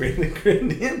 that's great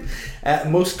name.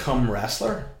 Most cum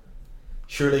wrestler.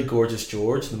 Surely Gorgeous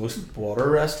George, the most water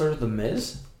wrestler, The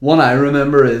Miz. One I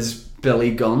remember is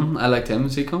Billy Gunn. I liked him.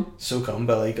 Has he come? So come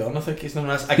Billy Gunn, I think he's known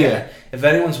as. Again, if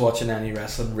anyone's watching any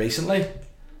wrestling recently,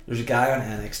 there's a guy on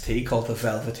NXT called the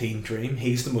Velveteen Dream.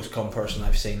 He's the most cum person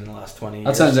I've seen in the last 20 years.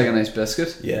 That sounds like a nice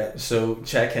biscuit. Yeah, so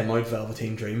check him out,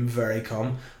 Velveteen Dream. Very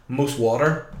cum. Most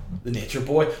water, the Nature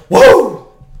Boy.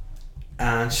 Whoa!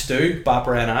 And Stu,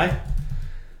 Bapper NI,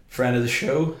 friend of the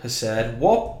show, has said,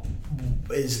 what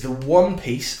is the one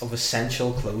piece of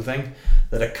essential clothing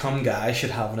that a cum guy should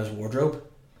have in his wardrobe?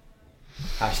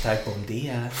 Hashtag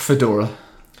Bundia. Fedora.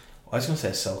 I was going to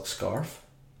say silk scarf.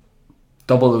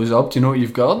 Double those up. Do you know what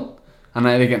you've got? And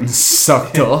now they're getting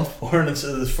sucked off. Or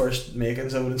instead of his first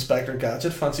makings of an Inspector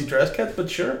Gadget fancy dress kit, but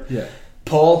sure. Yeah.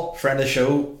 Paul, friend of the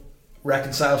show,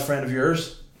 reconciled friend of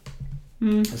yours,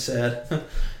 has said,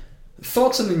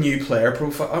 thoughts on the new player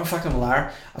profile. In fact, I'm a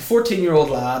liar. A 14-year-old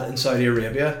lad in Saudi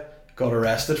Arabia got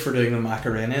arrested for doing the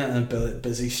Macarena in a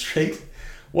busy street.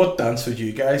 What dance would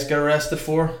you guys get arrested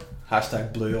for?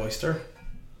 Hashtag Blue Oyster.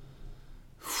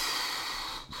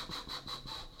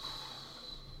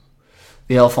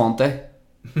 The El Fonte.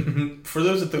 For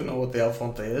those that don't know what the El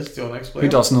Fonte is, do you want to explain? Who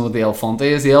doesn't know what the El Fonte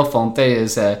is? The El Fonte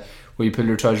is where you pull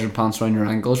your trouser pants around your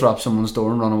ankles, wrap someone's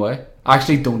door and run away.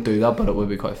 Actually, don't do that, but it would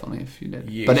be quite funny if you did.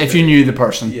 You but if should. you knew the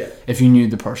person. Yeah. If you knew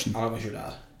the person. And it was your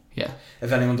dad. Yeah.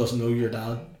 If anyone doesn't know your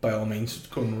dad, by all means,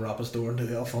 go and wrap his door and do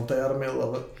the El Fonte out of me. I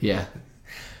love it. Yeah.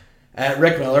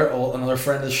 Rick Miller, another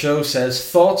friend of the show, says,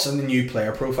 thoughts on the new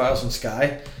player profiles on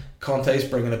Sky. Conte's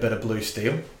bringing a bit of blue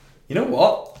steel. You know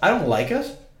what? I don't like it.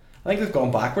 I think they've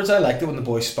gone backwards. I liked it when the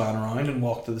boys span around and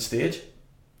walk to the stage.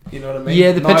 You know what I mean?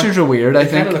 Yeah, the pictures are weird, I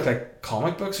They think. kind of look like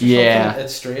comic books or Yeah. something.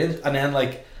 It's strange. And then,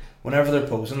 like, whenever they're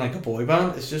posing like a boy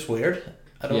band, it's just weird.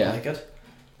 I don't Yeah. like it.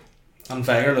 And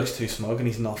Wenger looks too smug, and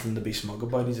he's nothing to be smug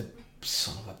about. He's a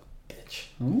son of a bitch.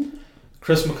 Ooh.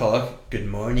 Chris McCulloch, good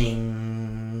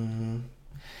morning.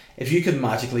 If you could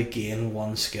magically gain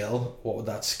one skill, what would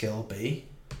that skill be?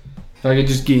 If I could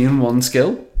just gain one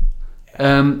skill,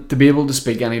 to be able to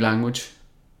speak any language.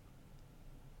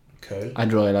 Cool.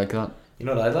 I'd really like that. You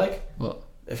know what I'd like? What?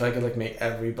 If I could like make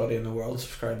everybody in the world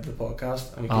subscribe to the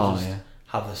podcast, and we could Oh, just yeah.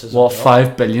 have this as What, a job.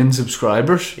 5 billion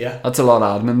subscribers? Yeah. That's a lot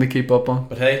of admin to keep up on.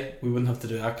 But hey, we wouldn't have to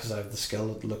do that because I have the skill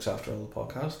that looks after all the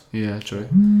podcast. Yeah, true.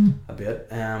 A bit.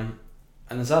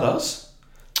 And is that us?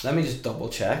 Let me just double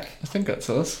check I think that's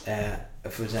us.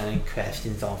 if there's any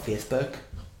questions on Facebook.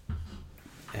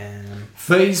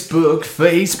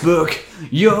 Facebook,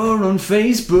 you're on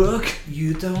Facebook.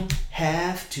 You don't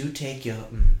have to take your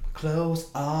clothes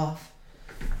off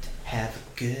to have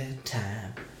a good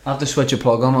time. I have to switch a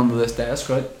plug on onto this desk,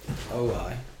 right? Oh,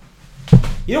 aye.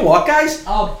 You know what, guys?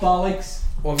 Oh, bollocks.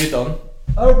 What have you done?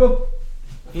 Oh,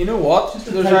 You know what? Just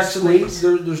a There's tight actually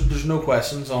squeeze. there's no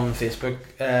questions on the Facebook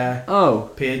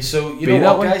oh. page. So you Be know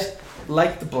that what, way. guys?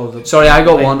 Like the blood. Sorry, I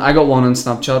got one. I got one on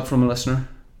Snapchat from a listener.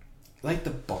 Like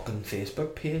the bucking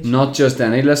Facebook page. Not just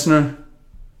any listener,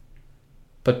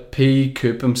 but P.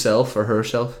 Coop himself or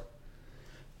herself.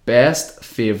 Best,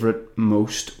 favourite,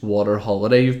 most water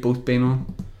holiday you've both been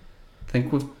on? I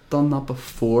think we've done that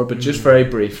before, but just very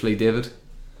briefly, David.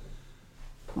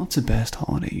 What's the best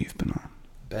holiday you've been on?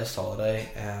 Best holiday.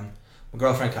 My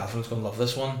girlfriend Catherine's gonna love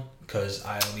this one because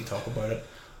I only talk about it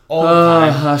all the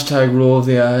time. Hashtag roll of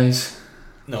the eyes.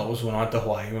 No, it was when I went to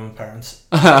Hawaii with my parents.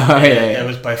 yeah. It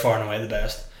was by far and away the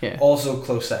best. Yeah. Also,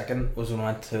 close second was when I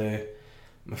went to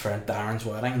my friend Darren's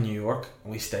wedding in New York,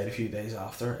 and we stayed a few days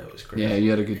after. It was great. Yeah, you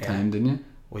had a good time, didn't you?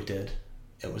 We did.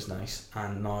 It was nice,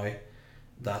 and now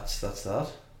that's that.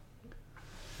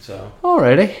 So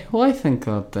Alrighty. Well, I think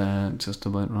that just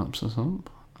about wraps us up.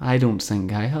 I don't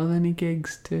think I have any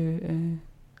gigs to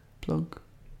plug.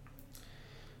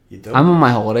 you don't. I'm on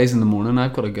my holidays in the morning.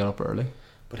 I've got to get up early.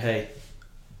 But hey,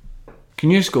 Can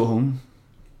you just go home?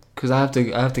 Because I have to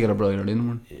get up really early in the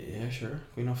morning. yeah, sure.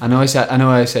 We not. I know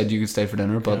I said you could stay for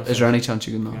dinner, but Yeah, is there any chance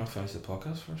you could We not? not finish the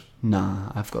podcast first.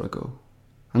 Nah, I've got to go.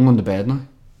 I'm going to bed now.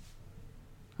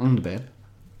 I'm going to bed.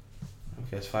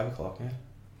 Okay, it's 5 o'clock now.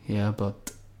 Yeah,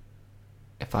 but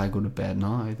if I go to bed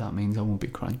now, that means I won't be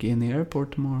cranky in the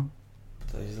airport tomorrow. But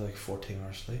that is like 14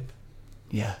 hours sleep.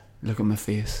 Yeah, look at my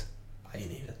face. You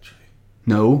need it, true.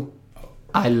 No,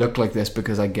 I look like this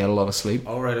because I get a lot of sleep.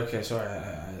 Oh right, okay. Sorry,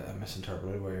 I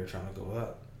misinterpreted where you're trying to go with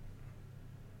that.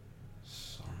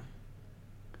 Sorry,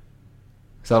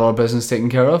 Is that all business taken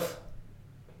care of?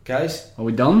 guys. Are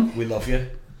we done? We love you.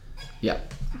 Yeah.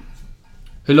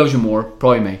 Who loves you more?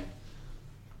 Probably me.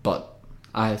 But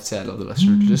I say I love the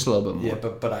listener just a little bit more. Yeah,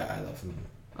 but I love them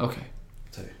Okay.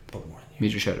 too, but more than you.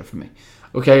 Major shout out for me.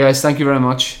 Okay, guys, thank you very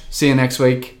much. See you next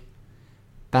week.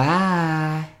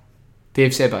 Bye.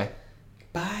 Dave, say bye.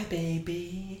 Bye,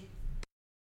 baby.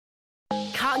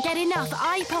 Can't get enough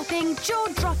eye-popping,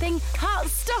 jaw-dropping,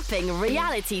 heart-stopping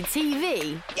reality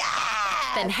TV?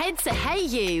 Then head to Hey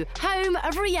You, home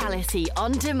of reality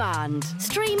on demand.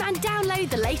 Stream and download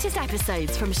the latest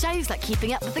episodes from shows like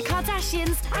Keeping Up with the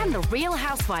Kardashians and The Real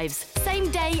Housewives,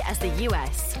 same day as the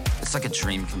US. It's like a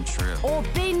dream come true. Or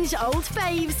binge old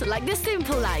faves like The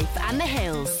Simple Life and The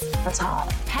Hills. That's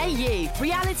hot. Hey You,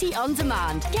 reality on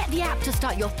demand. Get the app to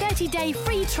start your 30-day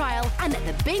free trial and let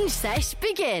the binge sesh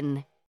begin.